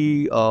at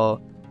the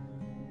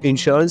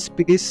insurance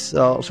space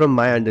from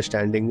my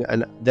understanding,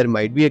 and there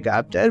might be a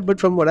gap there, but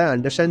from what I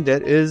understand,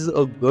 there is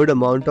a good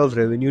amount of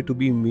revenue to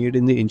be made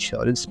in the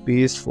insurance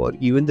space for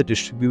even the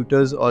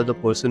distributors or the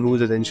person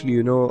who's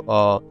essentially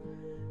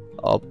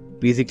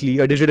basically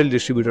a digital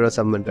distributor or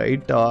someone,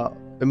 right?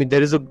 I mean,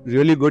 there is a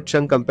really good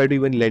chunk compared to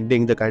even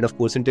lending. The kind of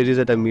percentages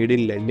that are made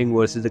in lending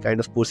versus the kind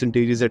of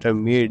percentages that are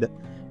made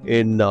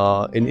in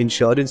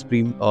insurance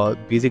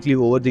basically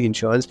over the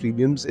insurance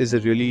premiums is a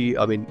really,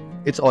 I mean,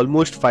 it's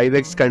almost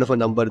 5x kind of a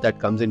number that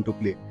comes into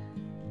play.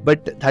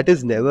 But that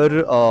is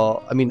never,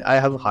 I mean, I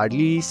have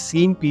hardly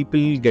seen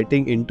people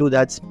getting into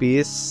that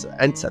space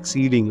and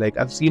succeeding. Like,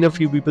 I've seen a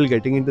few people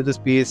getting into the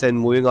space and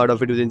moving out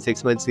of it within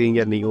 6 months saying,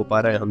 "Yeah, nahi ho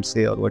pa raha hai humse,"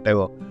 or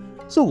whatever.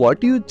 So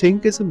what do you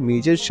think is a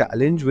major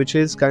challenge which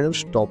is kind of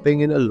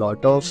stopping in a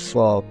lot of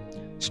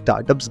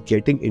startups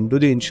getting into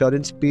the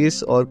insurance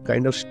space, or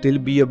kind of still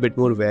be a bit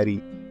more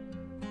wary?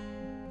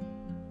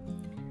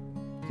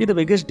 See, the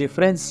biggest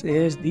difference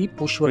is the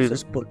push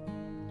versus pull.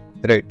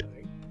 Right.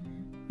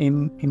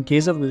 In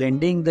case of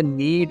lending, the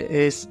need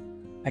is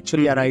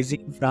actually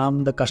arising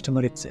from the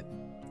customer itself.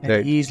 And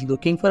Right. he is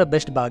looking for a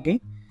best bargain,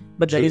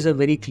 but there is a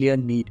very clear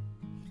need.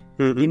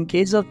 In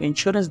case of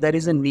insurance, there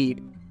is a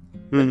need.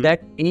 But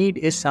that need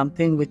is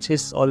something which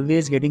is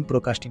always getting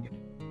procrastinated.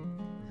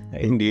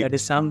 Right? Indeed. That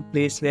is some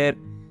place where,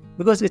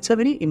 because it's a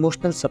very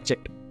emotional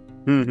subject.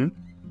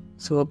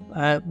 So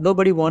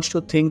nobody wants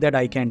to think that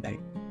I can die.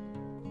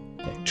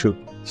 Right? True.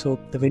 So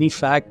the very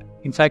fact,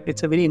 in fact,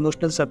 it's a very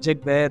emotional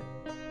subject where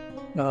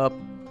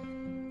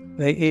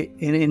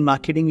in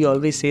marketing, we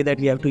always say that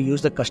we have to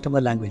use the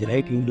customer language,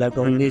 right? You have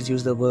to always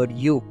use the word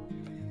you.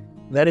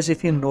 Whereas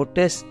if you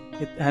notice,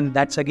 and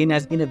that's again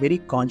has been a very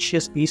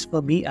conscious piece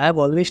for me, I've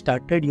always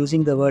started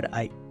using the word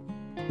I.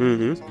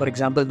 For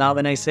example, now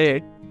when I say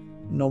it,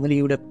 normally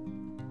you would have,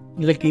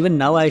 like even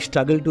now I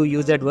struggle to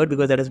use that word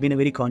because that has been a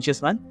very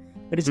conscious one.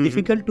 But it's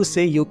difficult to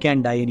say you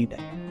can die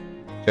anytime.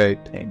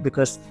 Right?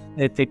 Because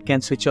it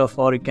can switch off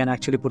or it can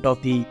actually put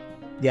off the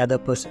other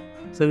person.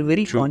 So a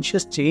very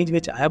conscious change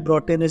which I have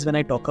brought in is when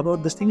I talk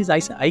about this thing is I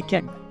say I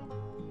can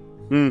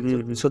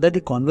die. So that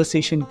the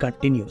conversation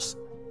continues.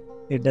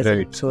 It doesn't.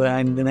 Right. So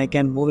and then I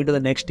can move into the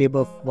next step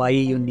of why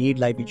you need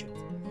life insurance.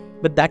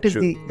 But that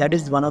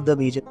is one of the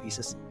major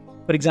pieces.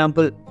 For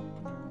example,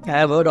 I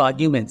have heard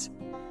arguments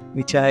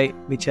which I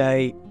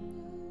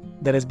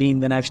there has been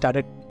when I've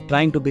started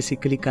trying to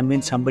basically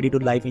convince somebody to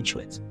life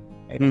insurance.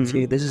 Right? And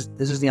say this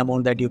is the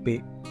amount that you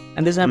pay.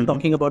 And this I'm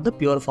talking about the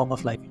pure form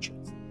of life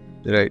insurance.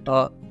 Right.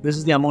 This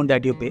is the amount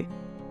that you pay.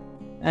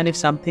 And if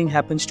something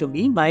happens to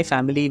me, my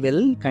family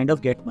will kind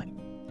of get money.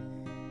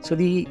 So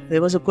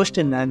there was a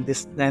question, and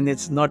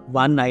it's not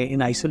one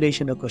in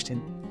isolation a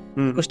question.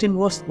 The question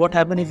was, what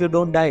happens if you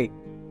don't die?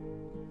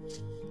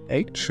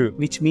 Right? True.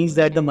 Which means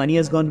that the money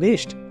has gone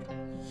waste.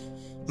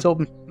 So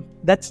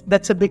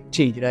that's a big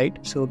change, right?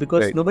 So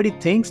because nobody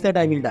thinks that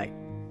I will die.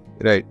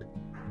 Right.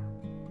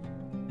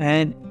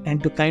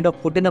 And to kind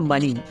of put in a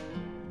money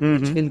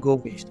which will go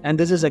waste. And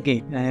this is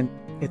again, and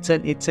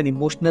it's an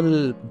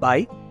emotional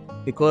buy,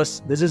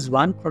 because this is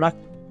one product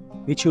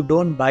which you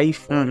don't buy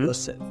for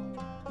yourself.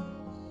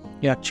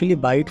 You actually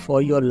buy it for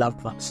your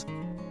loved ones.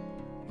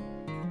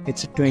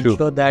 It's to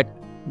ensure that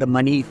the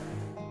money.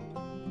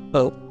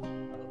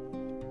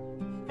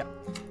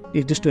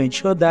 It is to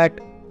ensure that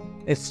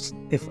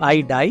if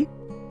I die,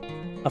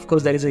 of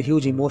course there is a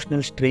huge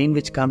emotional strain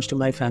which comes to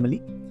my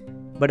family,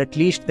 but at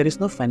least there is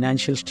no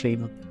financial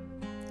strain on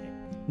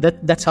them.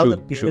 That's how the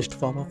purest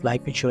form of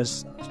life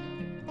insurance.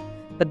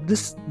 But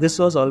this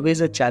was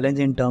always a challenge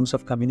in terms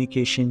of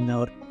communication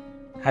or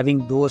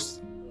having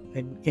those.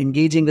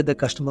 Engaging with the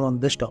customer on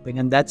this topic,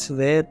 and that's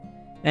where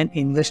an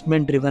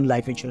investment-driven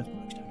life insurance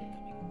product started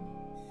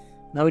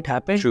coming. Now it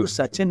happened to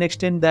such an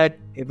extent that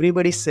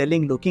everybody's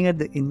selling, looking at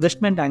the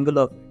investment angle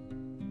of it,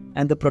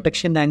 and the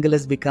protection angle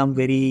has become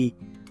very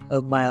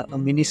a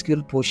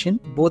minuscule portion,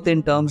 both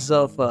in terms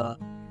of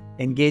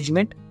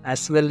engagement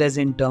as well as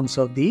in terms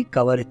of the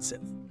cover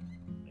itself.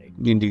 Right?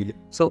 Indeed.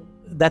 So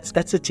that's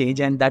a change,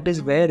 and that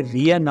is where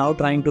we are now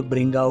trying to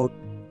bring out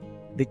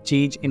the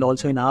change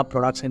also in our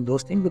products and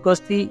those things, because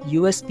the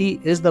USP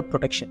is the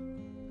protection.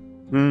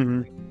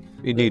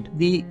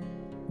 Indeed.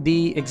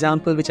 The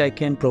example which I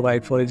can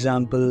provide, for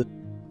example,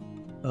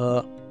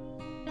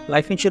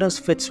 life insurance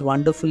fits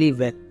wonderfully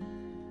well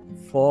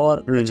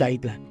for a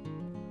child plan.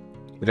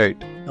 Right.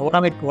 Now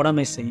what am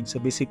I saying? So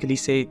basically,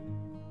 say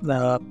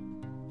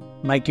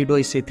my kiddo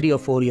is say 3 or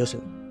 4 years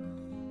old.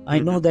 I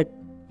know that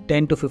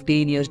 10 to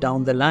 15 years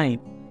down the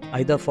line,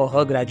 either for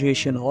her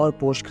graduation or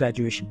post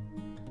graduation,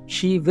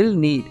 she will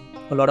need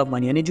a lot of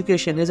money, and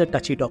education is a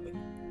touchy topic.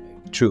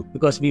 True.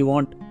 Because we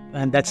want,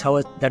 and that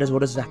is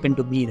what has happened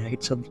to me,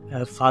 right? So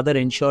father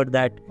ensured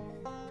that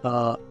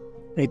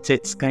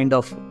it's kind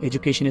of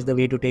education is the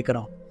way to take her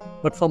on.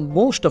 But for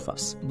most of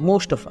us,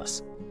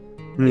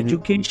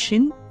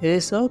 education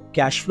is a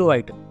cash flow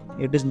item.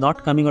 It is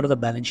not coming out of the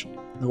balance sheet.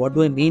 Now, what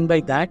do I mean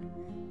by that?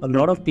 A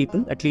lot of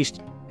people, at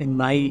least in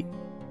my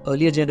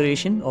earlier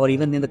generation or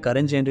even in the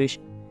current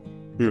generation,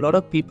 a lot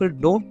of people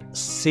don't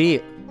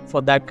save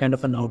for that kind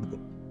of an output.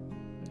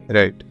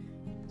 Right.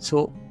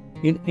 So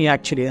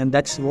actually, and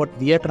that's what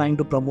we are trying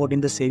to promote in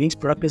the savings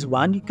product is,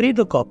 one, you create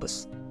the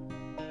corpus.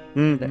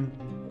 Right?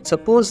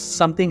 Suppose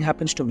something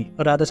happens to me,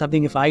 or rather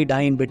something, if I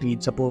die in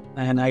between, suppose,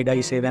 and I die,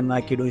 say, when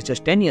my kiddo is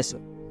just 10 years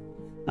old,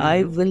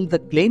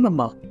 the claim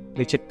amount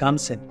which it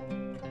comes in,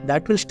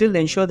 that will still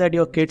ensure that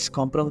your kid's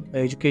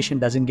education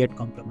doesn't get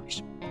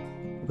compromised,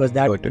 because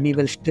that money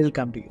will still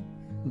come to you.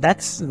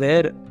 That's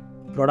where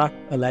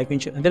a life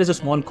insurance, and there is a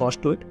small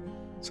cost to it.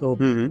 So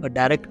a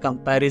direct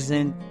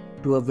comparison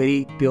to a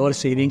very pure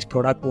savings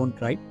product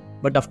won't right.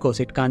 But of course,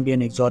 it can't be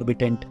an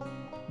exorbitant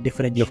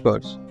differential. Of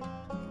course.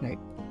 Right.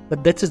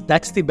 But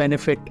that's the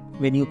benefit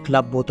when you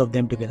club both of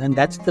them together. And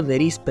that's the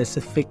very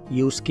specific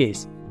use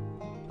case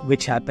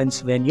which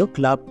happens when you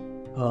club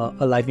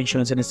a life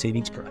insurance and a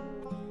savings product.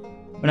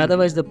 But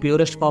otherwise, the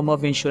purest form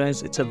of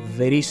insurance, it's a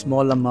very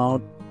small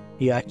amount.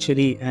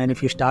 And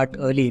if you start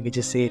early, which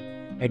is say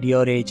at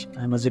your age,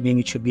 I'm assuming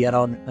it should be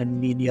around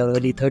in your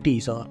early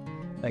 30s, or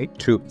right?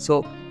 True.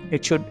 So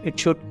it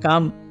should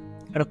come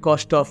at a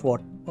cost of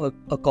what?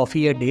 A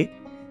coffee a day,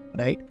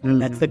 right?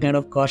 That's the kind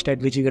of cost at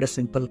which you get a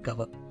simple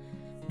cover.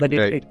 But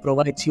it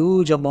provides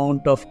huge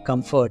amount of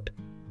comfort.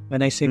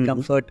 When I say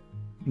comfort,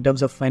 in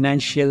terms of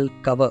financial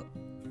cover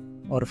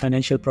or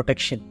financial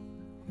protection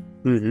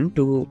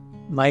to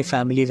my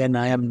family when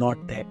I am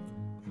not there.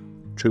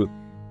 True.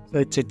 So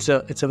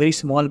it's a very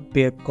small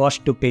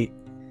cost to pay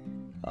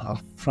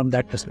from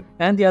that perspective.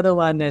 And the other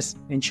one is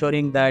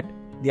ensuring that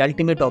the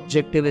ultimate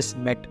objective is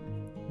met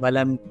while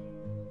I'm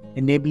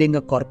enabling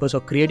a corpus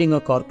or creating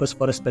a corpus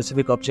for a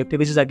specific objective,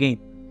 which is again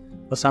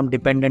for some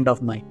dependent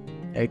of mine.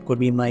 It could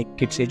be my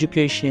kid's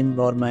education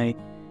or my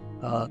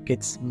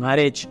kid's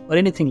marriage or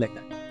anything like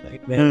that,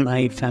 right? Where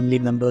my family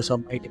members or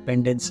my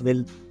dependents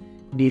will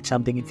need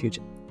something in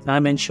future. So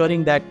I'm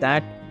ensuring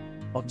that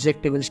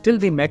objective will still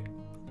be met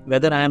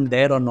whether I am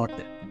there or not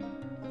there.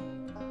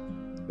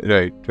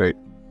 Right.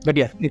 But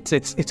yeah, it's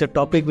a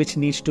topic which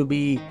needs to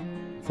be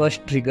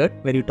first triggered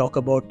when you talk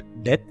about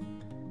death.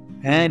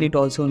 And it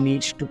also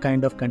needs to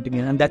kind of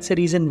continue. And that's the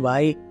reason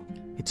why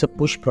it's a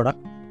push product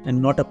and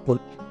not a pull.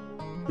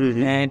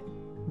 And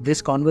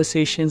this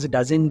conversations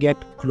doesn't get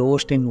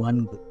closed in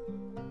one go.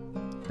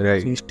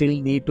 Right. So you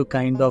still need to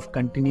kind of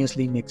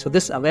continuously make. So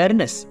this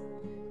awareness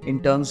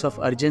in terms of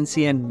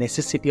urgency and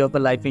necessity of a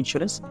life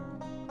insurance,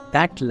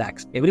 that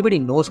lacks. Everybody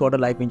knows what a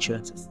life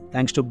insurance is.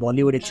 Thanks to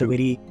Bollywood, it's a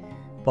very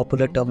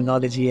popular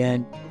terminology.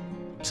 And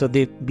so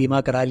the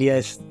Bima Karaliya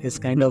is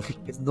kind of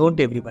is known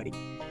to everybody.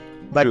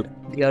 But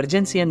the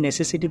urgency and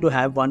necessity to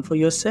have one for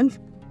yourself,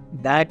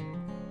 that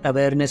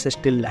awareness is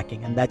still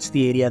lacking. And that's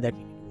the area that we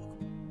need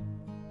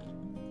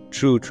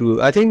to work.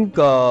 True. I think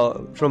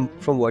from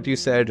what you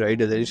said, right,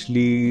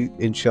 essentially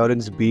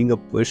insurance being a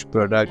push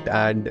product,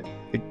 and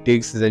it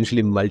takes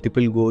essentially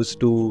multiple goals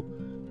to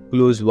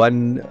close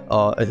one,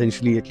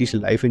 essentially at least a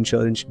life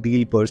insurance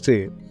deal per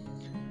se.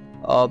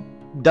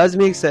 Does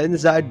make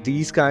sense that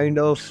these kind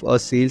of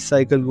sales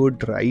cycle would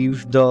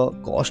drive the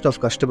cost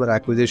of customer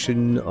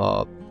acquisition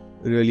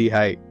really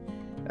high,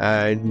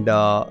 and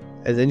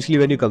essentially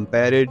when you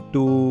compare it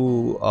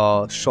to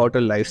a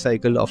shorter life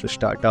cycle of a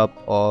startup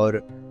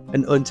or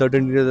an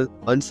uncertainty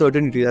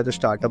that the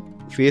startup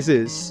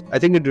faces, I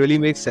think it really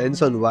makes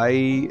sense on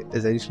why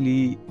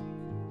essentially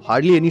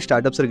hardly any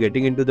startups are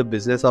getting into the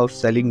business of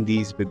selling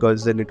these,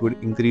 because then it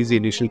would increase the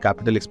initial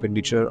capital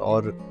expenditure,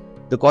 or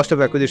the cost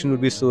of acquisition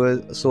would be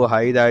so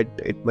high that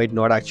it might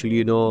not actually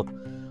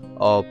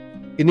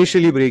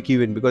initially break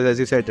even, because as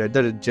you said, right,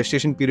 the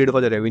gestation period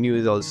for the revenue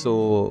is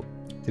also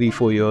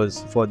 3-4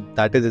 years. For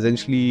that is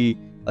essentially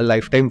a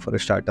lifetime for a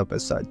startup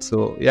as such.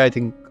 So yeah, I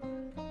think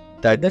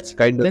that's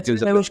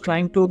what I was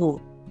trying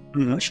to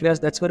Shreyas,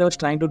 that's what I was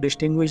trying to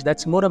distinguish.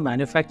 That's more a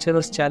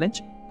manufacturer's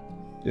challenge,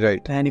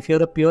 right? And if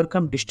you're a pure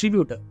come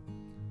distributor,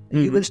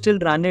 you will still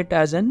run it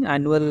as an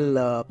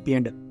annual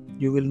P&L.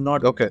 You will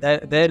not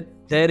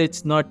there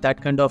it's not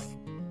that kind of,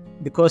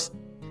 because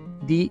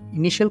the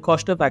initial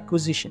cost of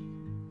acquisition,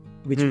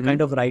 which you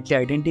kind of rightly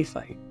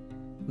identified,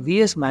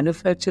 we as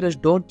manufacturers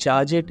don't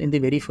charge it in the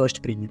very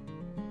first premium.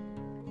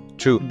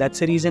 True. That's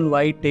the reason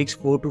why it takes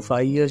 4 to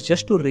 5 years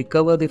just to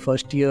recover the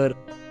first year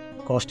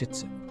cost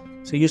itself.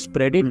 So you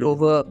spread it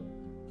over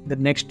the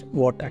next,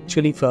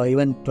 actually for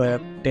even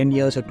 10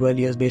 years or 12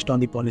 years based on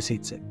the policy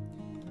itself.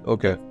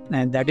 Okay.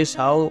 And that is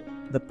how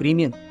the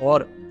premium,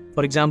 or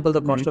for example,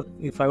 the cost of,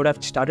 if I would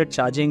have started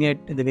charging it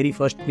in the very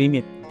first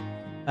premium,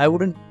 I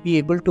wouldn't be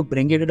able to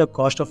bring it at a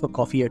cost of a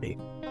coffee a day.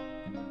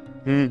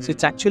 So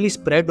it's actually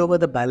spread over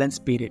the balance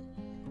period.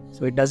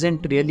 So it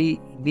doesn't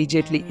really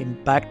immediately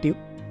impact you.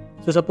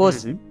 So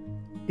suppose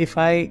if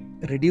I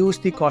reduce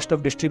the cost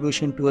of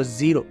distribution to a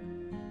 0,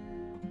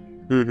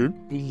 the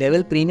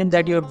level premium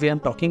that I'm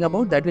talking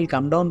about, that will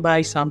come down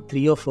by some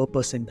 3 or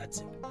 4%. That's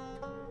it.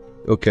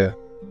 Okay.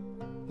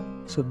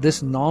 So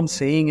this norm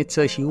saying it's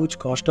a huge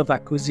cost of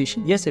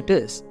acquisition, yes, it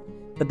is.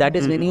 But that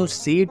is when you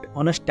see it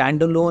on a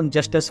standalone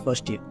just as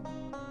first year.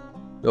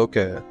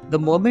 Okay. The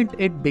moment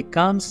it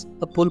becomes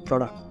a pull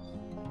product,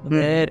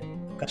 where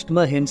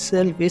customer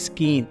himself is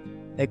keen,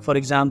 like for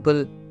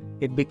example,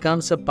 it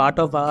becomes a part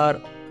of our,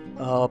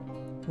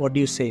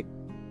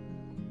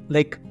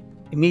 like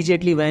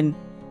immediately when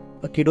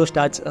a kiddo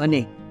starts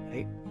earning,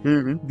 right?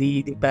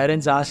 The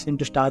parents ask him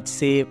to start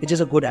save, which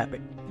is a good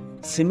habit.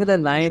 Similar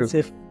lines,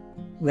 if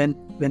when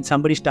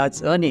somebody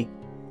starts earning,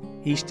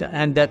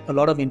 and that a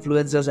lot of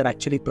influencers are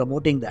actually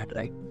promoting that,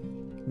 right?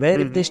 Where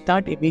if they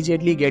start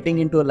immediately getting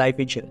into a life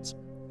insurance,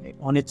 right,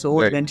 on its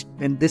own,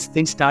 when this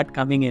thing start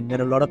coming in, there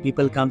are a lot of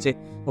people come say,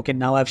 okay,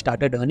 now I've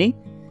started earning,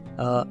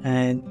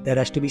 and there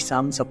has to be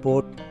some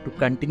support to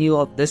continue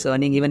of this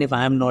earning even if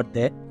I am not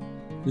there.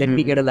 Let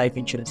me get a life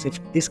insurance. If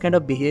this kind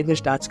of behavior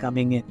starts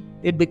coming in,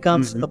 it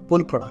becomes a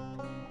pull product.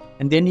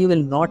 And then you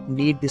will not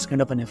need this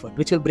kind of an effort,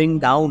 which will bring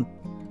down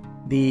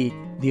the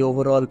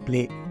overall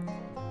play.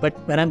 But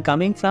where I'm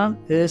coming from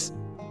is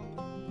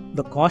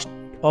the cost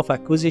of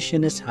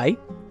acquisition is high,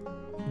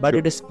 but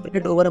it is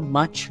spread over a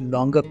much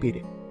longer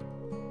period.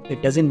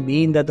 It doesn't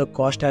mean that the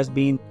cost has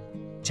been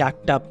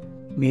jacked up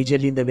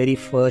majorly in the very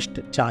first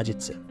charge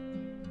itself.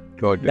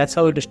 That's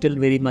how it is still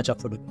very much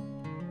affordable.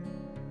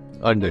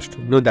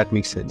 Understood. No, that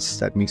makes sense.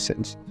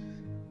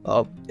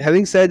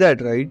 Having said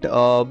that, right,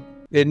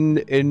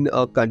 in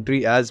a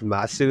country as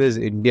massive as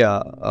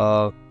India,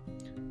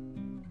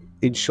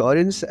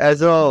 insurance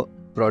as a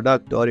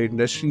product or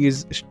industry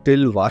is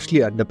still vastly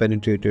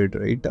underpenetrated,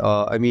 right?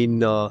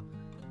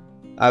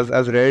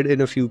 I've read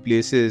in a few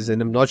places, and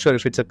I'm not sure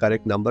if it's a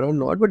correct number or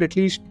not, but at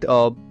least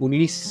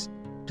only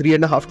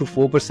 3.5% to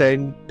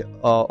 4%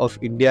 of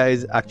India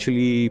is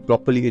actually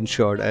properly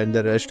insured, and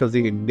the rest of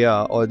the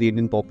India or the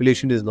Indian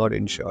population is not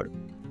insured.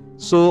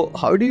 So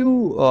how do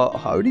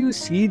you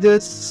see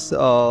this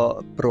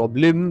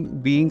problem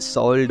being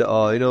solved?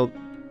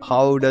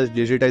 How does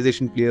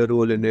digitization play a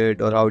role in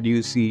it, or how do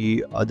you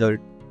see other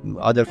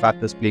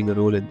factors playing a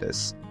role in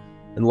this,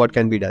 and what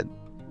can be done?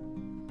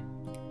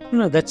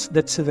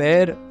 That's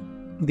where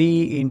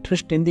the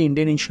interest in the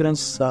Indian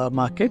insurance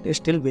market is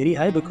still very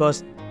high,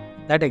 because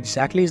that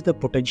exactly is the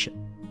potential.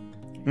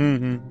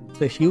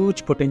 It's a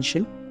huge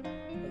potential.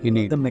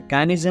 The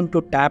mechanism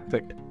to tap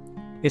it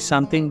is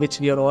something which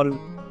we are all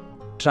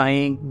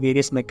trying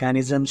various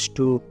mechanisms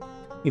to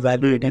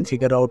evaluate and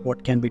figure out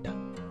what can be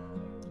done.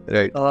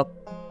 Right.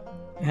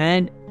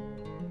 And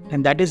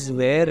that is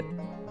where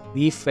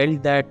we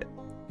felt that,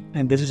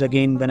 and this is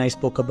again when I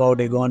spoke about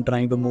Aegon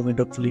trying to move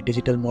into a fully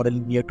digital model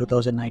in year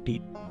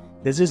 2019.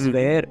 This is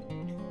where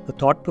the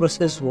thought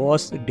process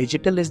was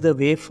digital is the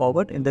way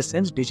forward. In the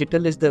sense,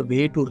 digital is the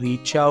way to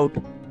reach out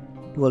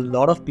to a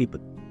lot of people.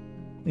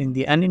 And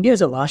India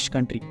is a vast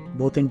country,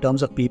 both in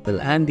terms of people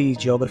and the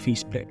geography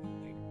spread.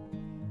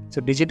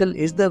 So digital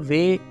is the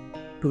way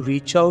to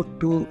reach out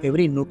to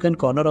every nook and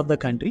corner of the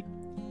country,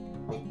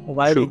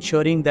 while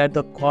ensuring that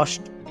the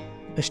cost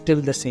is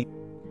still the same.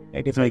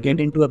 Right? If I get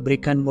into a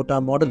brick and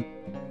mortar model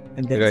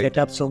and then set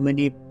up so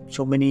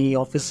many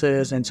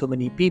offices and so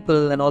many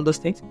people and all those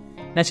things,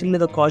 naturally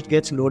the cost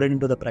gets loaded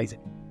into the pricing.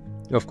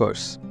 Of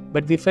course.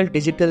 But we felt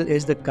digital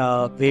is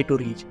the way to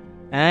reach.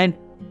 And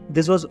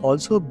this was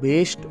also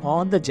based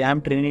on the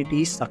Jam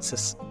Trinity's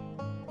success.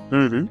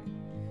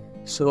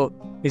 So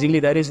basically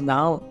there is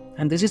now,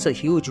 and this is a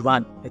huge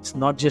one, it's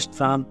not just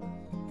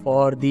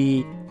for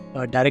the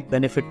direct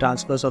benefit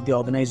transfers of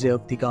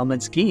the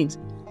government schemes,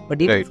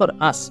 but even for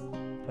us,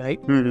 right?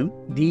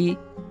 The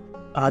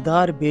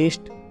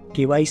Aadhaar-based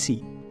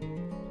KYC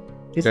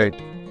is a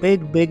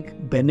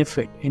big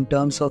benefit in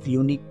terms of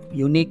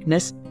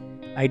uniqueness,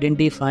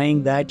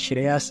 identifying that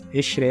Shreyas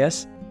is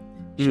Shreyas,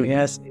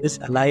 Shreyas is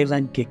alive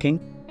and kicking,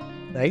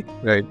 right?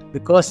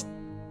 Because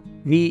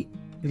we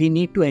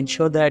need to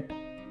ensure that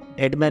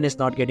dead man is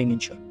not getting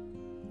insured,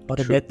 or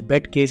a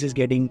deathbed case is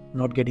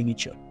not getting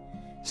insured.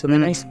 So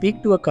when I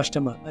speak to a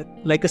customer,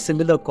 like a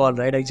similar call,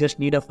 right? I just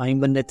need a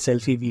 5-minute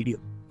selfie video,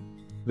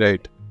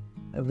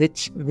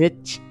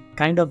 which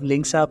kind of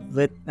links up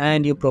with,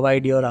 and you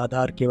provide your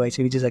Aadhaar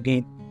KYC,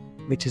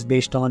 which is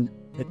based on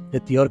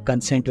with your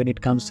consent when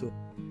it comes to.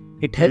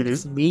 It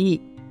helps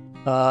me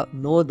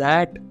know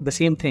that the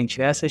same thing.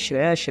 Shreyas is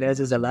Shreyas. Shreyas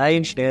is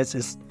alive. Shreyas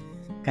is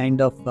kind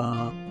of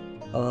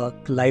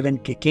live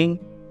and kicking.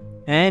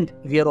 And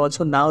we are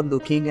also now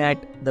looking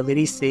at the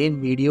very same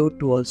video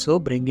to also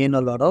bring in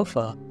a lot of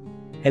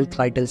health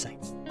vital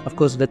signs, of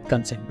course with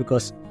consent,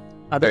 because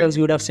otherwise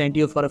we would have sent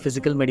you for a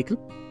physical medical,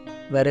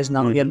 whereas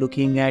now we are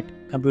looking at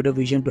computer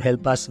vision to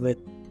help us with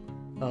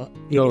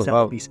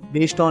piece,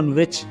 based on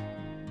which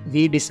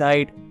we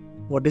decide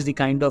what is the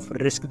kind of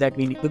risk that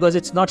we need, because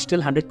it's not still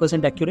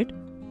 100% accurate,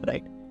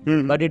 right?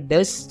 But it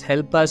does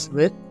help us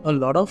with a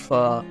lot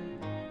of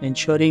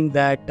ensuring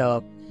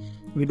that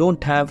we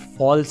don't have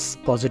false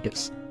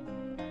positives.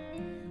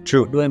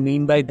 What do I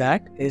mean by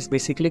that is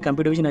basically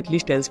computer vision at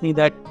least tells me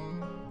that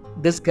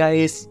this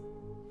guy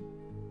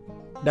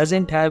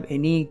doesn't have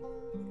any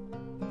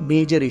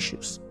major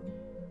issues.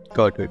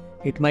 Got it.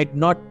 It might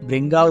not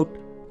bring out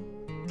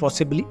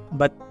possibly,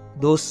 but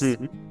those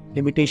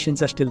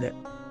limitations are still there.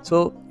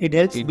 So it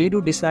helps me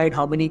to decide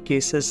how many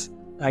cases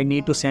I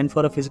need to send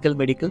for a physical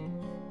medical,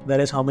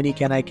 whereas how many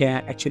can I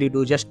actually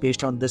do just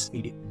based on this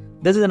video.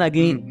 This is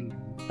again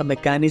a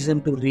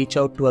mechanism to reach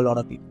out to a lot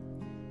of people.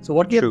 So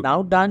what we have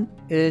now done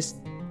is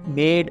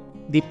made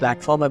the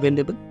platform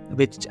available,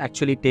 which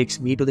actually takes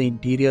me to the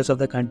interiors of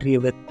the country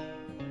with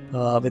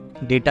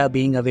data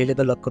being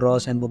available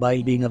across and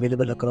mobile being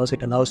available across.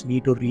 It allows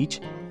me to reach.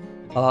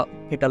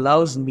 It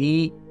allows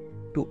me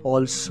to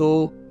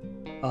also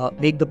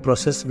make the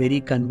process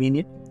very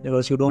convenient,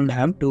 because you don't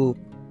have to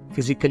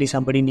physically,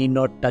 somebody need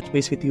not touch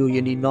base with you,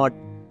 you need not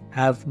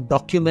have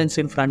documents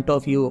in front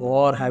of you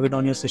or have it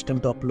on your system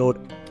to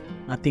upload,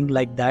 nothing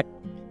like that,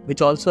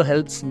 which also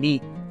helps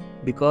me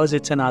because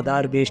it's an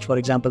Aadhaar based, for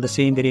example, the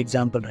same very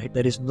example, right?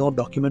 There is no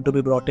document to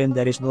be brought in,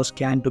 there is no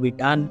scan to be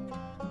done,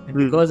 and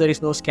because there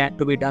is no scan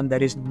to be done,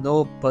 there is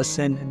no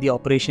person in the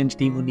operations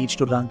team who needs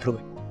to run through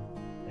it.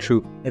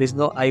 True. There is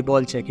no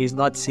eyeball check. He's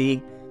not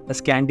seeing a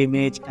scanned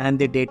image and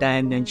the data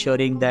and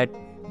ensuring that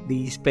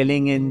the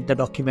spelling in the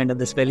document and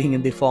the spelling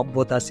in the form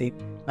both are same.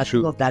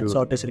 Nothing of that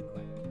sort is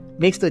required.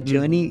 Makes the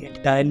journey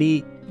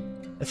entirely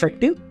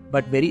effective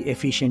but very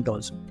efficient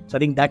also. So I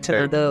think that's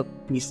another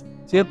piece.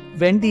 So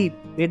we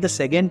made the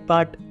second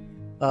part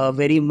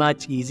very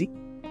much easy,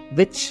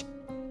 which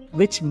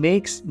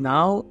makes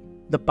now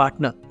the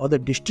partner or the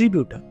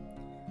distributor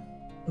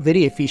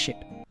very efficient.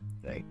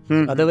 Right.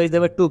 Otherwise,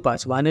 there were two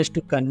parts. One is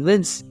to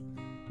convince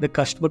the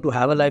customer to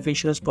have a life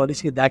insurance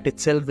policy. That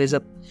itself is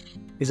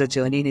a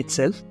journey in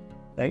itself.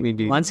 Right.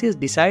 Indeed. Once he has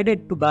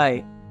decided to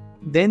buy,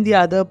 then the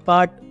other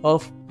part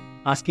of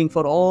asking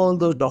for all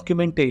those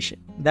documentation,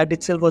 that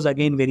itself was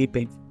again very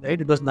painful.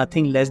 Right. It was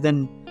nothing less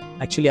than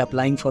actually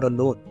applying for a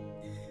loan.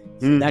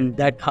 So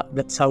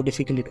that's how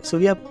difficult it is. So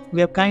we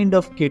have kind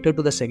of catered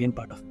to the second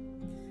part of it.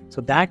 So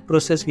that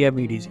process we have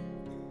made easy.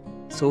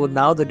 So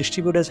now the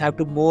distributors have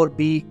to more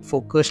be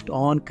focused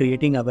on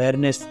creating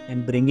awareness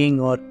and bringing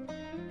or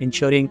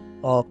ensuring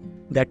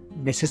that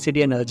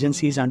necessity and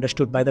urgency is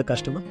understood by the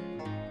customer.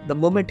 The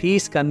moment he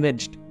is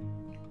convinced,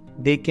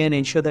 they can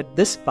ensure that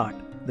this part,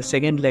 the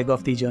second leg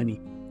of the journey,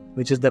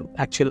 which is the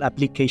actual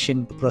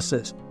application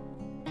process,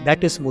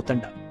 that is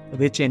smoothened up,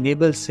 which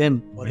enables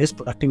him or his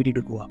productivity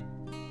to go up.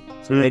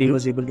 So where he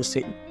was able to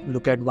say,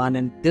 look at one,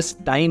 and this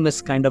time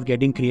is kind of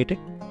getting created,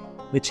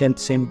 which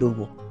helps him do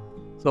more.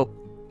 So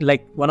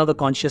like one of the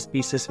conscious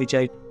pieces which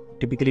I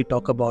typically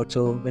talk about.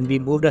 So when we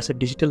moved as a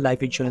digital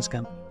life insurance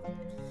company,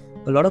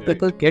 a lot of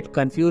people get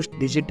confused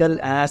digital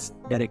as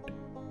direct.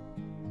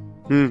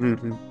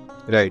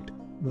 Right.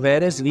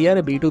 Whereas we are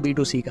a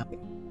B2B2C company.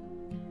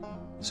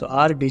 So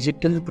our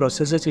digital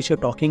processes which you're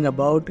talking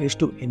about is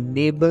to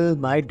enable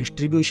my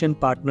distribution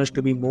partners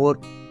to be more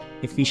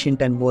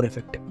efficient and more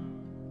effective.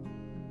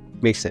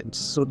 Makes sense.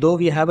 So though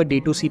we have a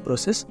D2C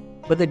process,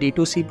 but the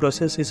D2C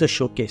process is a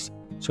showcase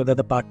so that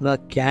the partner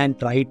can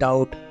try it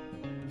out,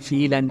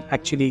 feel and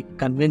actually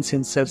convince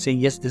himself saying,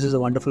 yes, this is a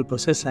wonderful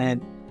process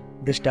and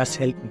this does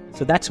help me.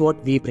 So that's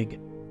what we bring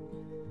in.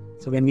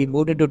 So when we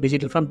moved into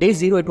digital, from day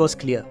zero, it was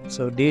clear.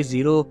 So day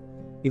zero,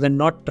 we were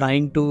not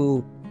trying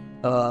to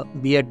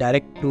be a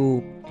direct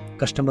to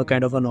customer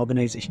kind of an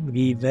organization.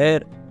 We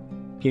were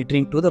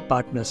catering to the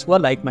partners who are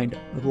like-minded,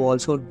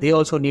 they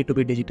also need to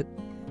be digital,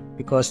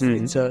 because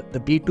it's the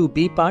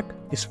B2B part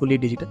is fully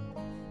digital.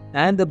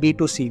 And the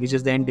B2C, which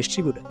is the end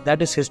distributor,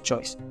 that is his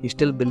choice. He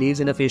still believes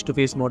in a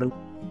face-to-face model.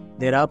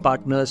 There are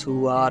partners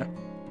who are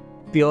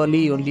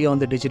purely only on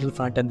the digital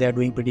front and they are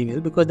doing pretty well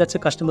because that's a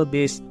customer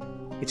base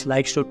which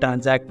likes to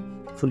transact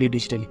fully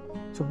digitally.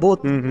 So both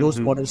those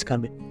models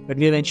come in. But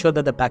we have ensured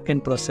that the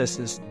back-end process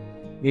is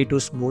way too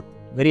smooth,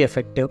 very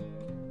effective,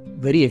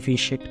 very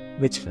efficient,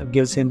 which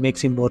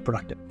makes him more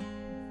productive.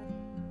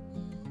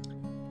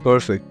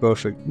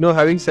 Perfect. No,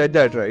 having said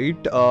that, right,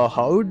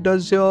 how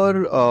does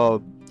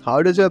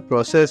your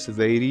process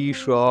vary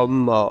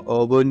from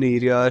urban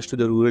areas to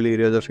the rural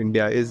areas of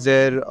India? Is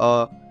there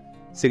a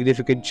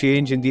significant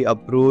change in the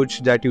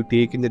approach that you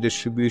take in the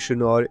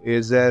distribution, or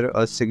is there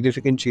a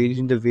significant change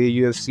in the way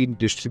you have seen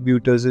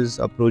distributors'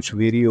 approach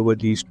vary over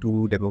these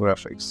two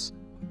demographics?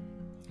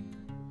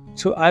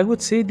 So I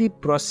would say the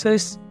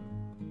process,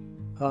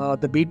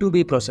 the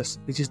B2B process,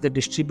 which is the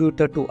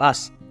distributor to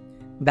us,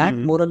 that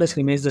more or less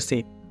remains the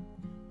same.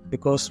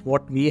 Because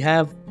what we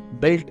have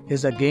built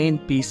is again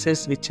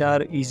pieces which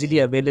are easily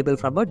available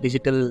from a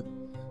digital.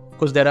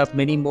 Because there are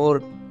many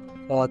more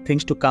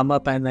things to come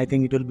up, and I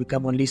think it will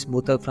become only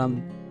smoother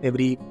from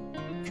every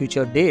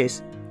future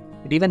days.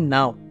 But even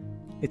now,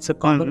 it's a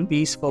common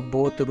piece for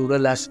both the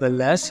rural as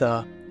well as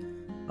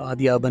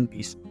the urban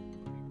piece.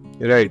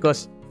 Right.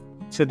 Because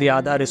so the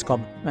Aadhaar is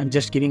common. I'm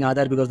just giving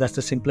Aadhaar because that's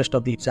the simplest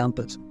of the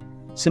examples.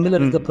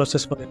 Similar is the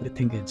process for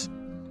everything else.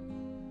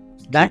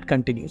 That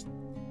continues.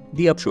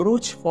 The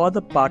approach for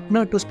the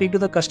partner to speak to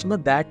the customer,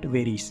 that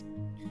varies.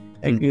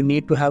 Like you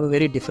need to have a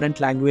very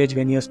different language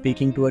when you're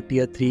speaking to a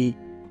tier 3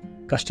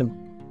 customer.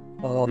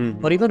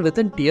 Or even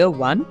within tier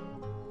 1,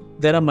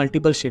 there are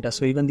multiple status.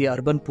 So even the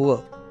urban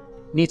poor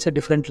needs a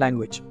different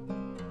language.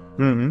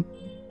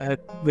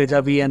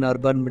 Vis-a-vis an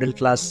urban middle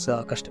class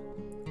customer.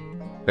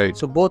 Right.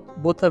 So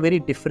both are very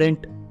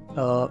different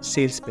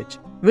sales pitch,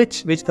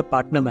 which the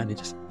partner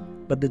manages.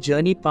 But the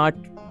journey part,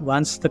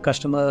 once the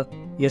customer,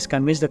 he has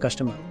convinced the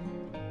customer,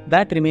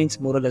 that remains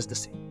more or less the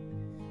same.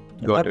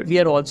 What we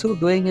are also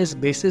doing is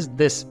basis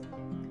this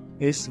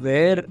is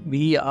where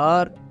we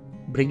are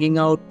bringing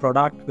out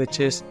product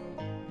which is,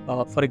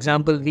 for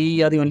example,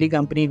 we are the only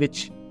company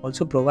which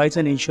also provides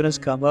an insurance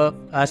cover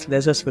as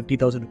less as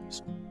 50,000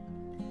 rupees.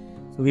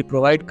 So we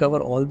provide cover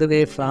all the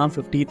way from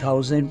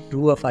 50,000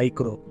 to a 5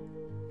 crore.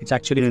 It's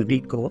actually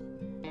 15 crore.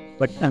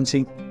 But I'm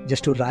saying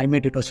just to rhyme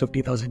it, it was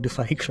 50,000 to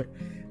 5 crore.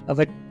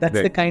 But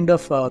that's the kind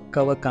of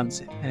cover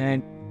comes in.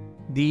 And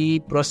the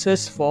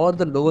process for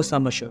the lower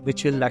sum assured,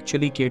 which will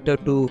actually cater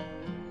to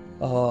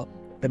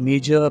the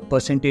major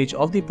percentage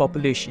of the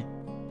population,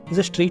 is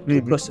a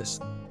straight-through process.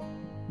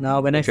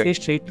 Now, when I say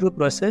straight-through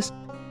process,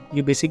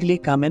 you basically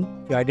come in,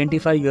 you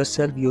identify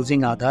yourself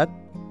using Aadhaar,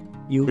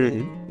 you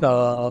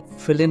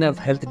fill in a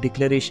health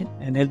declaration,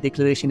 and health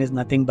declaration is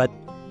nothing but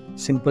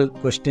simple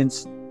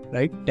questions,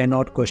 right? 10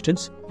 odd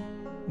questions,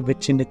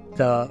 which in it,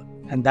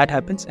 and that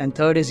happens. And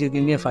third is you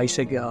give me a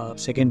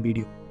 5-second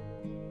video.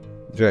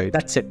 Right.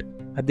 That's it.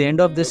 At the end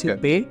of this, you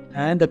pay,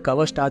 and the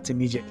cover starts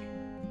immediately.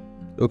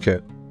 Okay.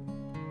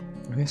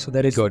 So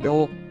there is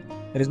no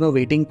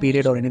waiting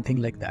period or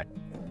anything like that.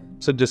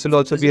 So this will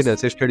also be an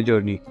assisted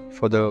journey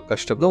for the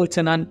customer. No, it's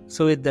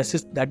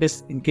that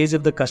is in case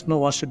if the customer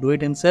wants to do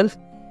it himself,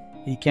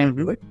 he can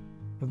do it.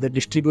 If the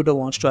distributor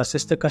wants to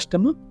assist the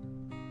customer,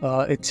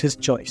 it's his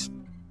choice.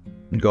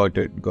 Got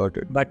it.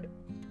 But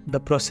the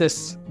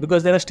process,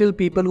 because there are still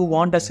people who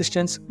want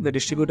assistance, the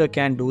distributor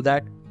can do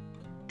that.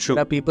 True.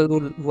 There are people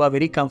who are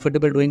very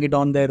comfortable doing it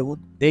on their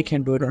own. They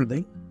can do it on their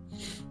own.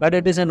 But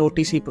it is an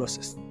OTC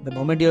process. The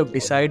moment you have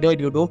decided,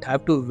 you don't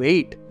have to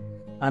wait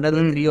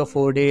another 3 or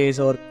 4 days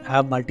or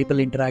have multiple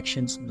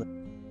interactions.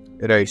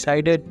 Right.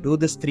 Decided, do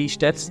this 3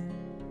 steps,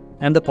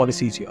 and the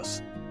policy is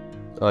yours.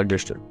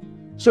 Understood.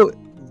 So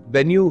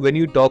when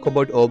you talk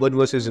about urban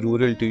versus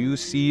rural, do you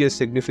see a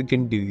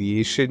significant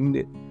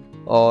deviation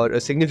or a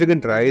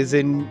significant rise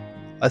in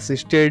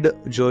assisted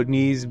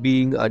journeys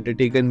being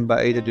undertaken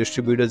by the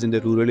distributors in the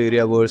rural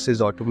area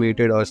versus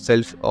automated or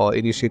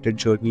self-initiated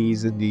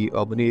journeys in the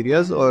urban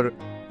areas, or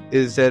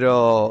is there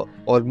a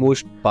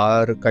almost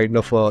par kind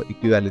of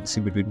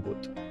equivalency between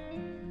both?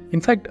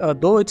 In fact,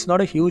 though it's not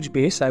a huge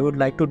base, I would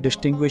like to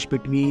distinguish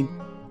between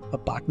a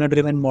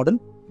partner-driven model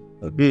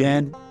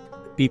and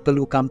people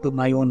who come to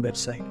my own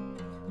website.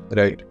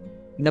 Right.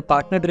 In a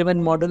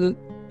partner-driven model,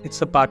 it's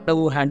a partner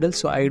who handles,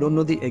 so I don't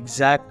know the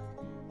exact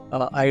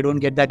I don't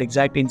get that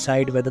exact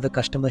insight whether the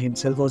customer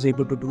himself was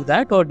able to do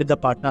that or did the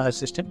partner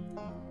assist him.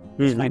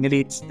 Finally,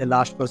 it's the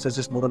last process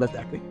is more or less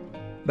that way.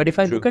 But if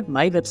I look at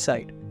my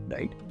website,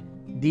 right,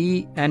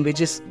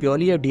 which is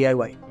purely a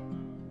DIY,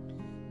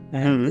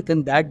 and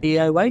within that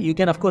DIY, you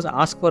can of course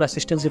ask for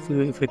assistance if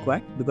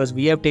required, because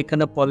we have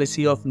taken a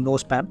policy of no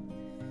spam.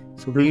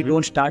 So we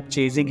don't start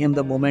chasing him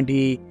the moment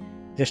he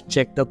just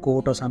checked the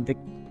quote or something,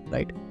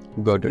 right?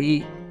 Got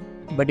it.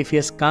 But if he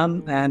has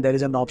come and there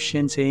is an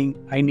option saying,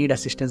 I need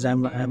assistance,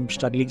 I'm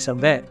struggling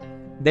somewhere,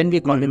 then we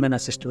call him and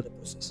assist with the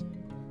process.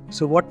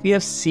 So what we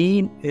have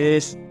seen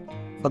is,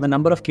 for the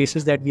number of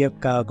cases that we have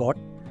got,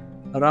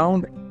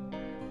 around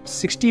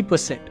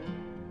 60%,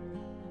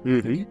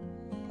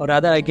 or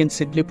rather I can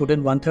simply put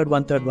in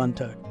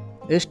 1/3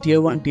 is tier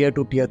 1, tier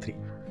 2, tier 3.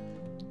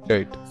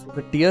 Right. So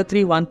the tier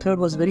 3 1/3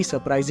 was very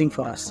surprising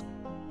for us.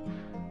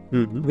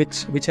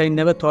 Which I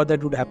never thought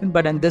that would happen,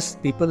 but and this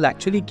people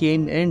actually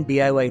came in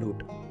DIY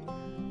route.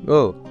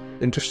 Oh,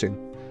 interesting.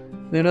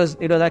 It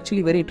was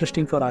actually very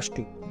interesting for us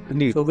too.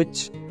 Indeed. So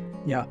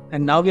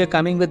and now we are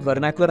coming with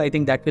vernacular. I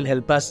think that will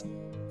help us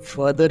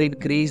further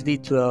increase the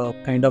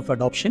kind of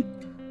adoption.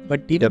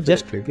 But even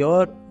just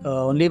pure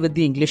only with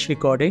the English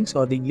recordings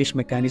or the English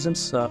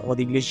mechanisms or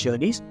the English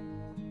journeys,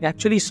 we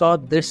actually saw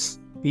this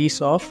piece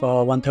of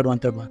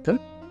 1/3,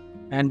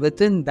 and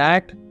within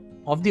that,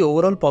 of the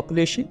overall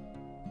population,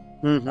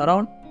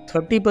 around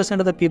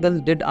 30% of the people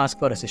did ask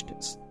for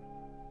assistance.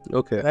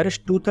 Okay. Whereas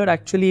 2/3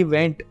 actually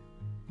went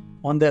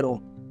on their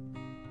own.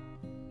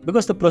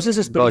 Because the process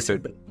is pretty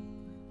simple.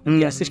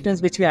 The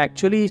assistance which we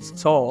actually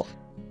saw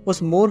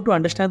was more to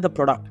understand the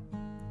product,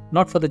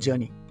 not for the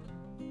journey.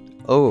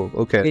 Oh,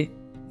 okay.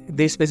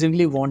 They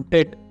specifically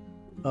wanted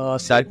some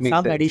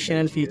sense.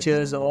 additional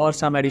features or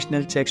some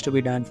additional checks to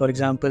be done. For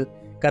example,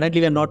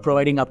 currently we are not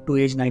providing up to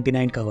age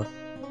 99 cover.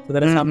 So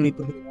there are some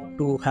people who want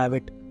to have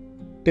it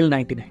till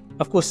 99.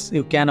 Of course,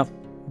 you can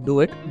do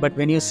it, but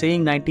when you're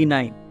saying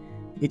 99,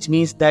 which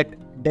means that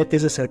death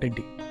is a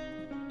certainty,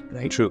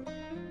 right? True.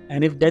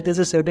 And if death is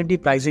a certainty,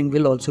 pricing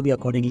will also be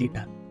accordingly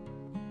done.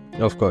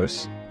 Of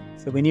course.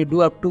 So when you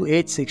do up to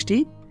age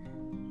 60,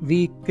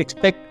 we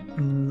expect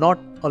not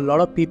a lot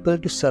of people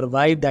to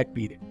survive that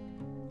period.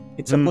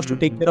 It's supposed to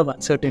take care of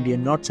uncertainty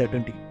and not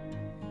certainty.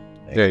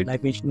 Right.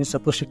 Life insurance is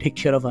supposed to take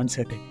care of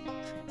uncertainty.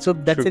 So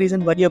that's the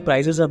reason why your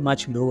prices are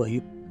much lower.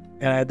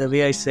 The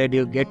way I said,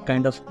 you get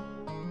kind of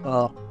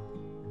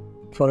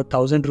for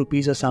 1,000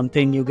 rupees or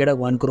something, you get a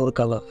 1 crore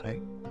cover,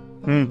 right?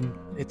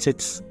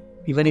 It's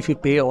even if you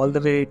pay all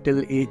the way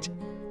till age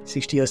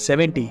 60 or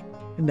 70,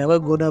 you're never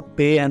gonna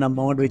pay an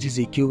amount which is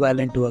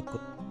equivalent to a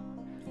crore.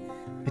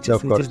 Which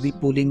is the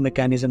pooling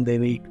mechanism the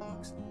way it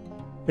works.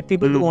 But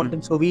people do want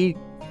them. So we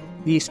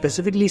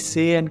specifically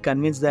say and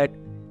convince that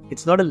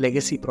it's not a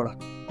legacy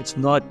product. It's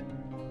not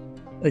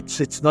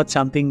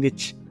something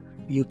which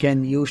you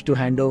can use to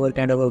hand over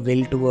kind of a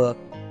will to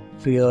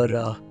your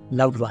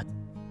loved one.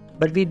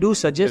 But we do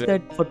suggest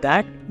that for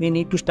that, we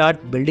need to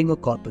start building a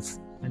corpus.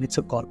 And it's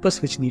a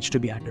corpus which needs to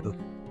be added over.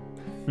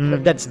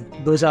 But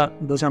those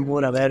are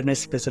more awareness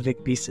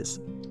specific pieces.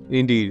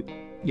 Indeed.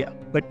 Yeah,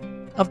 but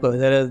of course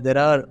there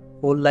are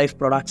whole life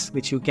products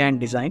which you can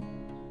design.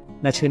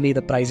 Naturally,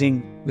 the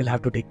pricing will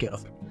have to take care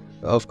of it.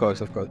 Of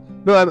course.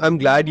 No, I'm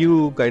glad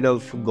you kind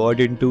of got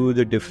into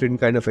the different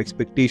kind of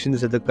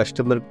expectations that the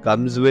customer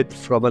comes with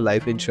from a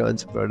life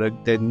insurance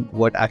product than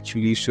what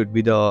actually should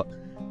be the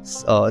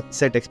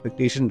set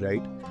expectation,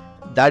 right?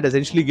 That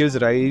essentially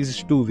gives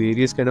rise to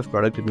various kind of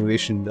product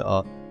innovation.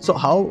 So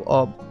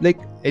how, like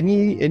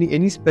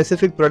any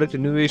specific product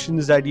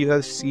innovations that you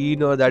have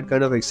seen or that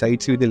kind of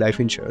excites you in the life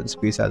insurance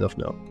space as of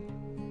now?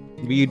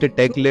 Be it a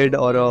tech-led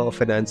or a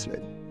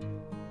finance-led?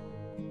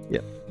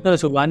 Yeah. No,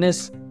 so one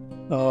is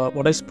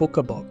what I spoke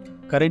about.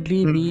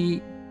 Currently,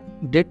 we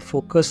did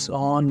focus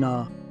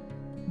on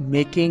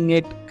making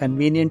it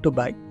convenient to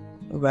buy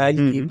while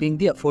keeping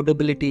the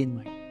affordability in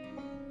mind.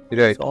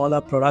 Right. So all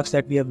our products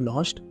that we have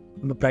launched,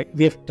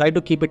 we have tried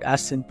to keep it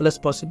as simple as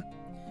possible.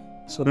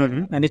 So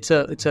and it's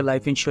a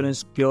life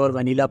insurance pure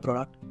vanilla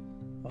product.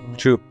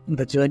 True.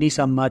 The journeys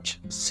are much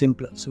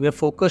simpler. So we are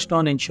focused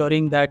on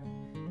ensuring that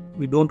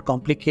we don't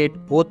complicate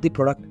both the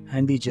product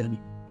and the journey.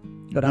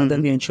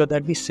 Rather, we ensure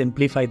that we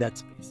simplify that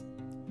space.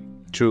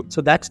 True. So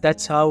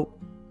that's how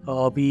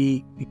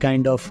we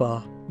kind of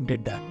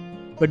did that.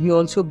 But we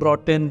also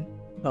brought in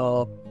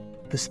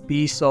this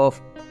piece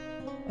of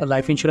a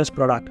life insurance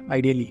product,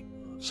 ideally.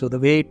 So the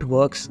way it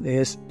works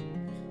is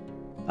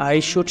I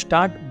should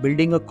start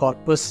building a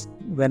corpus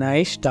when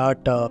I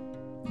start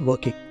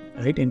working,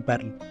 right, in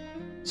parallel.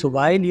 So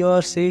while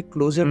you're, say,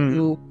 closer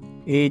to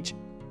age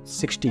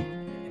 60,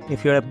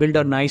 if you have built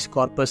a nice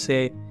corpus,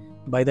 say,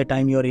 by the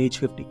time you're age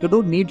 50, you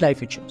don't need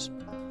life insurance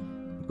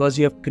because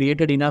you have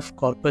created enough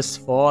corpus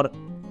for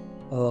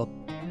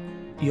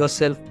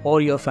yourself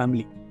or your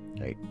family,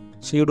 right?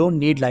 So you don't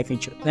need life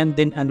insurance. And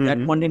then at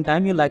that point in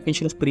time, your life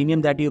insurance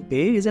premium that you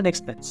pay is an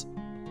expense,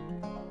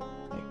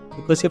 right?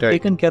 Because you've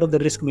taken care of the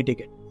risk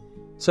mitigate.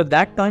 So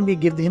that time we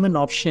give him an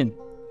option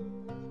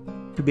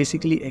to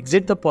basically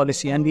exit the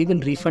policy and we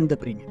will refund the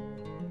premium,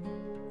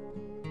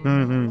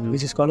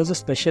 which is called as a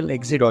special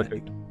exit. Got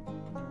it.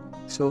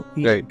 So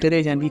we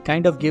encourage and we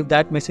kind of give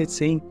that message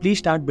saying, please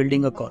start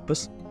building a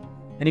corpus.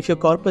 And if your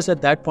corpus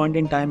at that point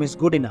in time is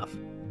good enough,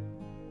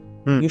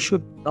 you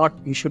should not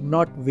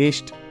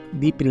waste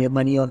the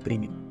money on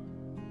premium.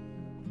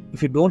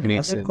 If you don't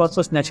have that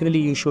corpus, naturally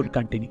you should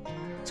continue.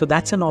 So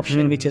that's an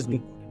option which has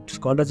been, it's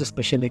called as a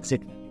special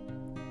exit.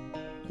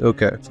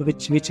 Okay. So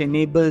which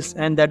enables,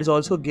 and that is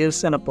also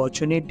gives an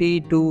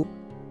opportunity to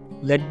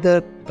let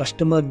the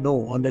customer know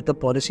or let the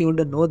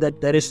policyholder know that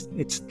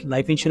it's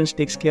life insurance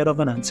takes care of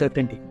an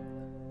uncertainty.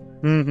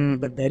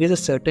 But there is a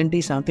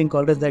certainty, something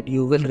called as that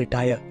you will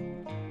retire.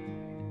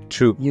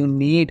 True. You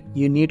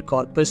need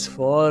corpus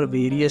for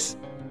various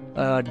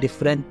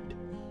different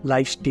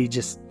life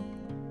stages.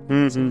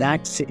 So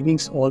that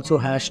savings also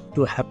has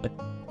to happen,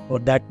 or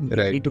that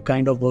we need to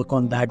kind of work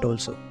on that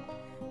also.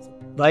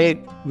 Why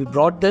we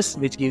brought this,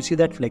 which gives you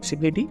that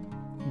flexibility,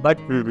 but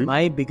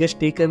my biggest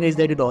takeaway is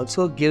that it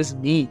also gives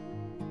me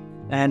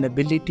an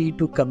ability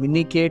to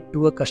communicate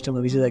to a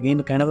customer, which is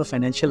again kind of a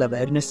financial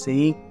awareness,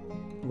 saying,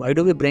 why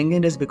do we bring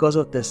in this? Because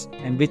of this,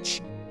 and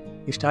which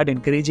you start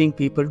encouraging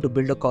people to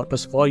build a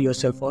corpus for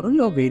yourself or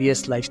your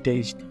various life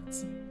stages.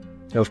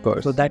 Of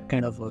course. So that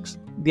kind of works.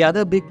 The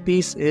other big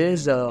piece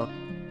is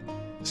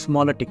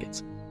smaller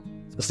tickets.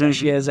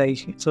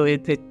 So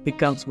it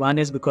becomes, one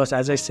is because,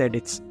 as I said,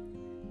 it's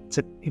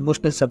an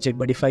emotional subject,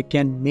 but if I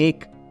can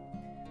make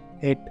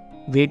it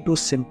way too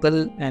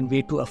simple and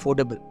way too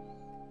affordable,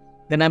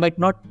 then I might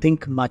not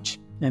think much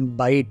and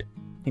buy it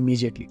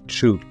immediately.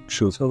 True.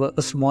 So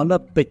a smaller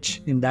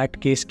pitch in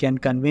that case can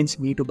convince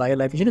me to buy a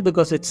life insurance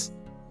because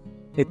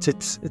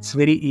it's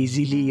very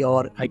easily,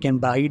 or I can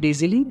buy it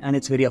easily and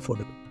it's very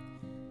affordable.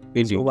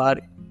 Indeed. So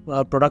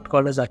our product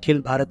called as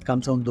Akhil Bharat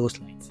comes on those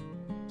lines.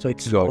 So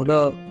it's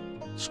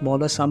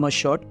smaller sum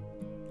assured,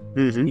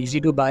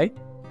 easy to buy,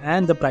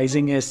 and the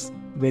pricing is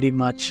very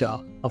much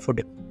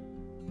affordable.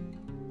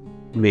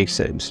 Makes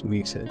sense.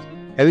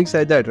 Having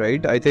said that,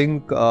 right, I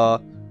think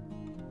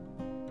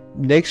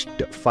next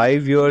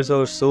 5 years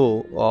or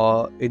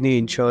so in the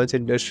insurance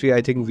industry,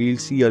 I think we'll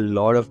see a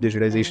lot of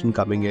digitization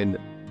coming in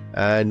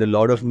and a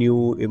lot of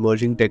new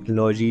emerging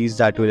technologies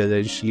that will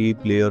eventually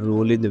play a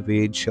role in the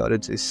way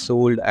insurance is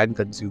sold and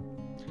consumed.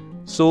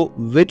 So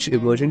which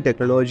emerging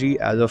technology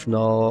as of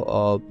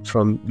now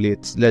from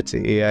let's say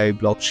AI,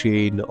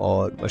 blockchain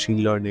or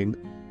machine learning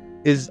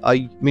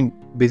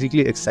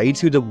basically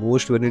excites you the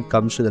most when it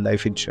comes to the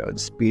life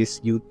insurance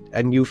space?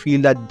 You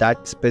feel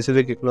that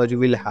specific technology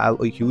will have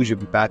a huge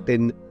impact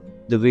in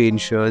the way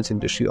insurance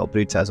industry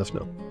operates as of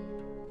now?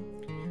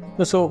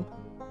 So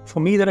for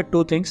me, there are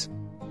two things.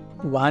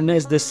 One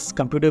is this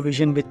computer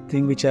vision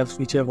thing which I've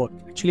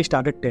actually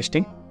started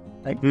testing,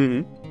 right?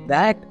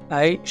 That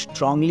I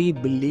strongly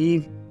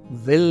believe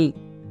will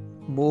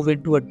move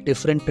into a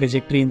different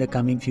trajectory in the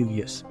coming few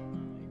years.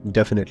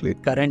 Definitely.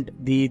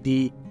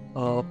 The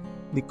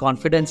the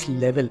confidence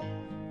level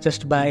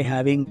just by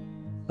having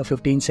a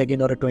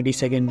 15-second or a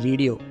 20-second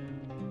video.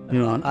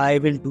 I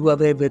will do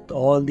away with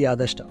all the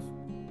other stuff.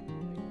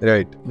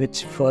 Right.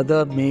 Which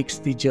further makes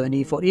the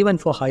journey even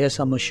for higher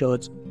sum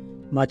assureds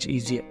much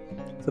easier.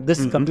 So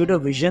this computer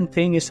vision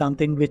thing is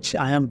something which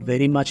I am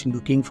very much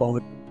looking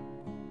forward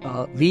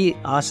to. We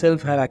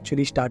ourselves have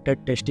actually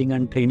started testing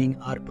and training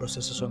our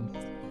processes on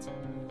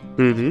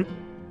this.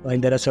 While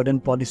there are certain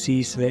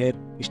policies where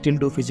we still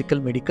do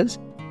physical medicals,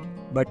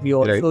 but we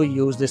also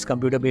use this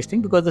computer-based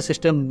thing because the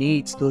system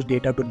needs those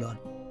data to learn.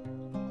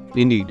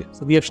 Indeed.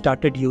 So we have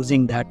started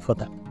using that for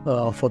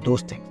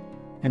those things.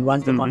 And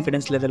once the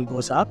confidence level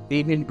goes up,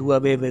 we will do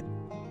away with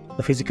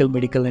the physical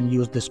medical and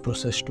use this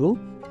process to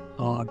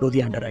do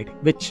the underwriting,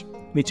 which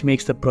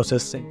makes the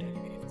process entirely.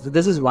 So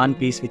this is one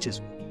piece which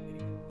is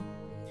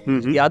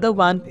working. The other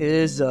one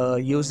is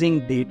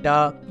using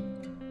data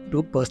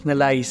to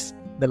personalize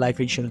the life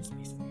insurance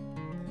piece.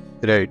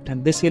 Right.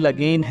 And this will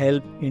again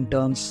help in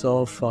terms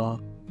of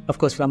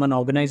course, from an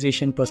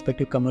organization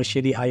perspective,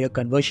 commercially higher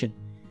conversion.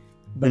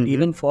 But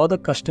even for the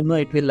customer,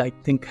 it will, I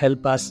think,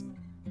 help us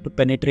to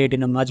penetrate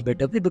in a much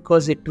better way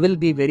because it will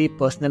be very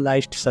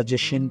personalized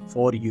suggestion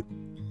for you.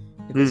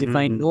 Because if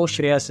I know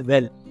Shreyas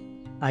well,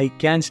 I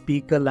can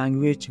speak a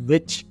language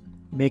which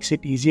makes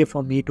it easier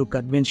for me to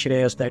convince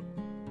Shreyas that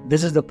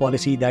this is the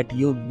policy that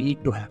you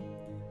need to have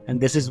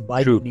and this is why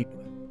you need to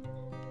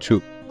have.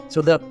 True.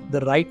 So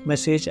the right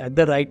message at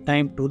the right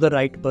time to the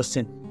right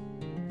person,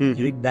 I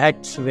think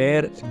that's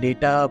where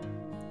data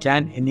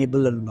can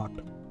enable a lot.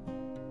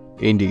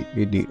 Indeed.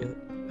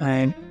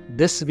 And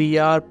this we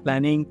are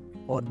planning,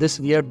 or this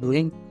we are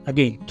doing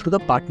again through the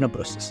partner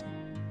process.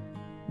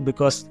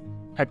 Because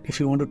if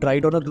you want to try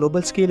it on a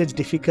global scale, it's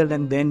difficult,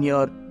 and then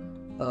your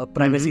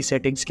privacy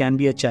settings can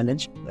be a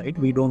challenge, right?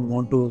 We don't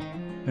want to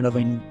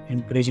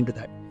encourage into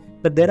that.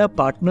 But there are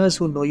partners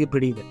who know you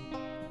pretty well.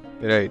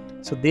 Right.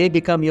 So they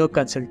become your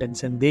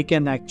consultants and they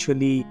can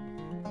actually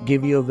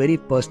give you a very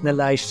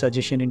personalized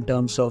suggestion in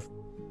terms of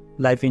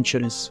life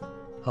insurance,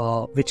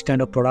 which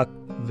kind of product,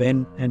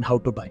 when and how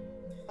to buy.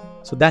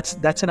 So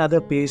that's another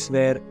place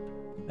where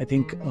I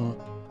think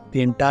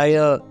the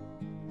entire,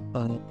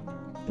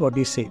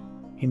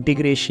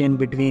 integration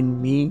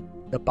between me,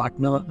 the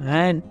partner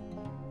and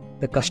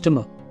the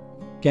customer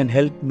can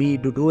help me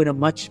to do in a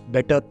much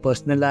better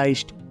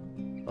personalized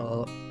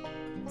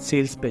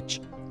sales pitch.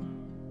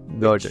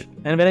 Got it.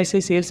 And when I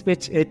say sales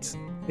pitch, it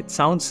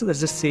sounds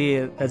as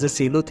a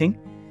salo thing,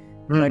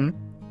 but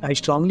I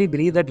strongly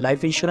believe that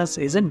life insurance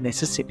is a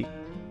necessity,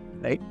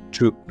 right?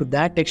 True. To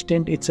that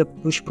extent, it's a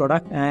push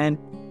product, and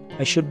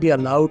I should be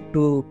allowed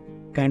to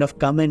kind of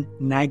come and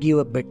nag you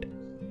a bit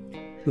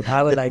to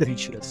have a life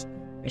insurance.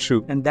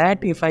 True. And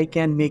that, if I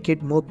can make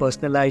it more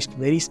personalized,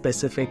 very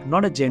specific,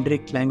 not a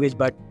generic language,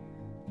 but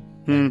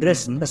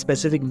address a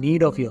specific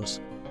need of yours,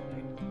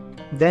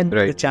 then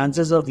the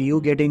chances of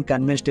you getting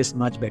convinced is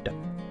much better.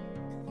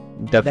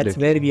 Definitely. That's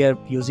where we are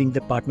using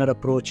the partner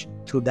approach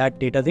through that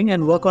data thing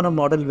and work on a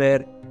model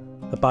where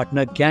the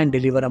partner can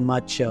deliver a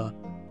much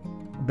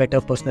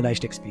better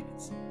personalized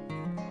experience.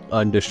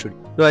 Understood.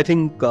 No, I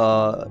think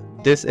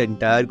this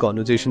entire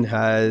conversation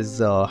has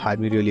had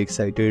me really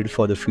excited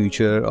for the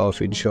future of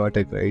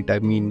InsurTech, right? I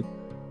mean,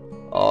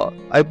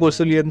 I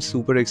personally am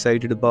super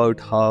excited about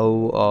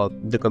how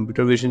the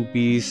computer vision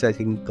piece, I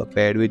think,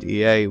 paired with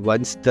AI,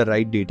 once the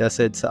right data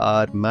sets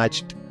are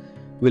matched,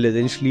 will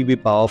essentially be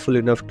powerful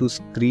enough to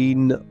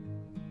screen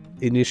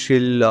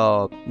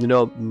initial,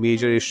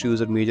 major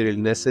issues or major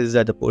illnesses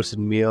that the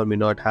person may or may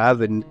not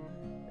have, and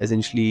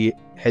essentially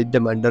help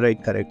them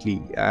underwrite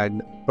correctly.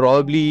 And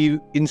probably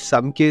in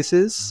some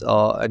cases,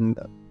 and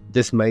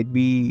this might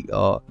be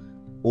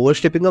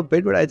overstepping a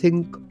bit, but I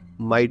think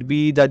might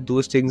be that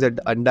those things that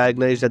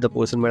undiagnosed, that the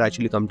person might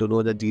actually come to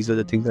know that these are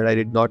the things that I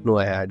did not know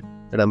I had,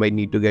 that I might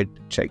need to get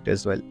checked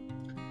as well.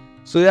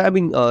 So yeah, I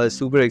mean,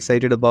 super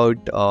excited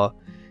about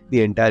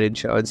the entire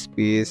insurance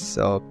space.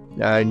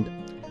 And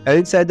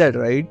having said that,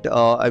 right,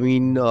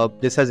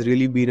 this has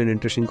really been an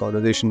interesting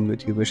conversation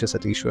with you, Mr.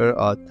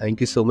 Satishwar.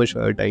 Thank you so much for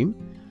your time.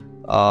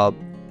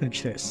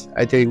 Thanks.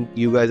 I think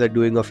you guys are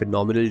doing a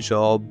phenomenal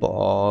job,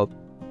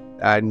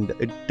 and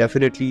it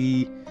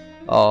definitely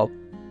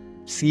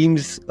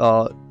seems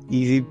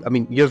easy. I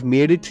mean, you have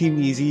made it seem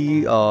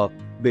easy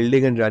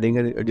building and running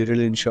a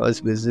digital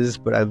insurance business,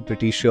 but I'm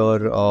pretty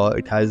sure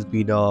it has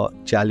been a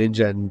challenge.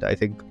 And I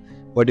think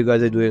what you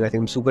guys are doing, I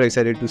think I'm super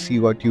excited to see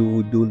what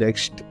you do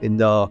next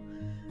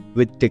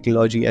with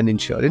technology and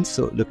insurance.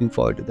 So looking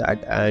forward to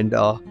that. And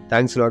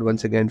thanks a lot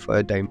once again for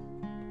your time.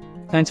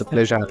 Thanks. It's a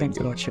pleasure having Thanks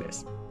you. a lot,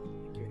 Shreyas.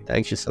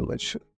 Thank you so much.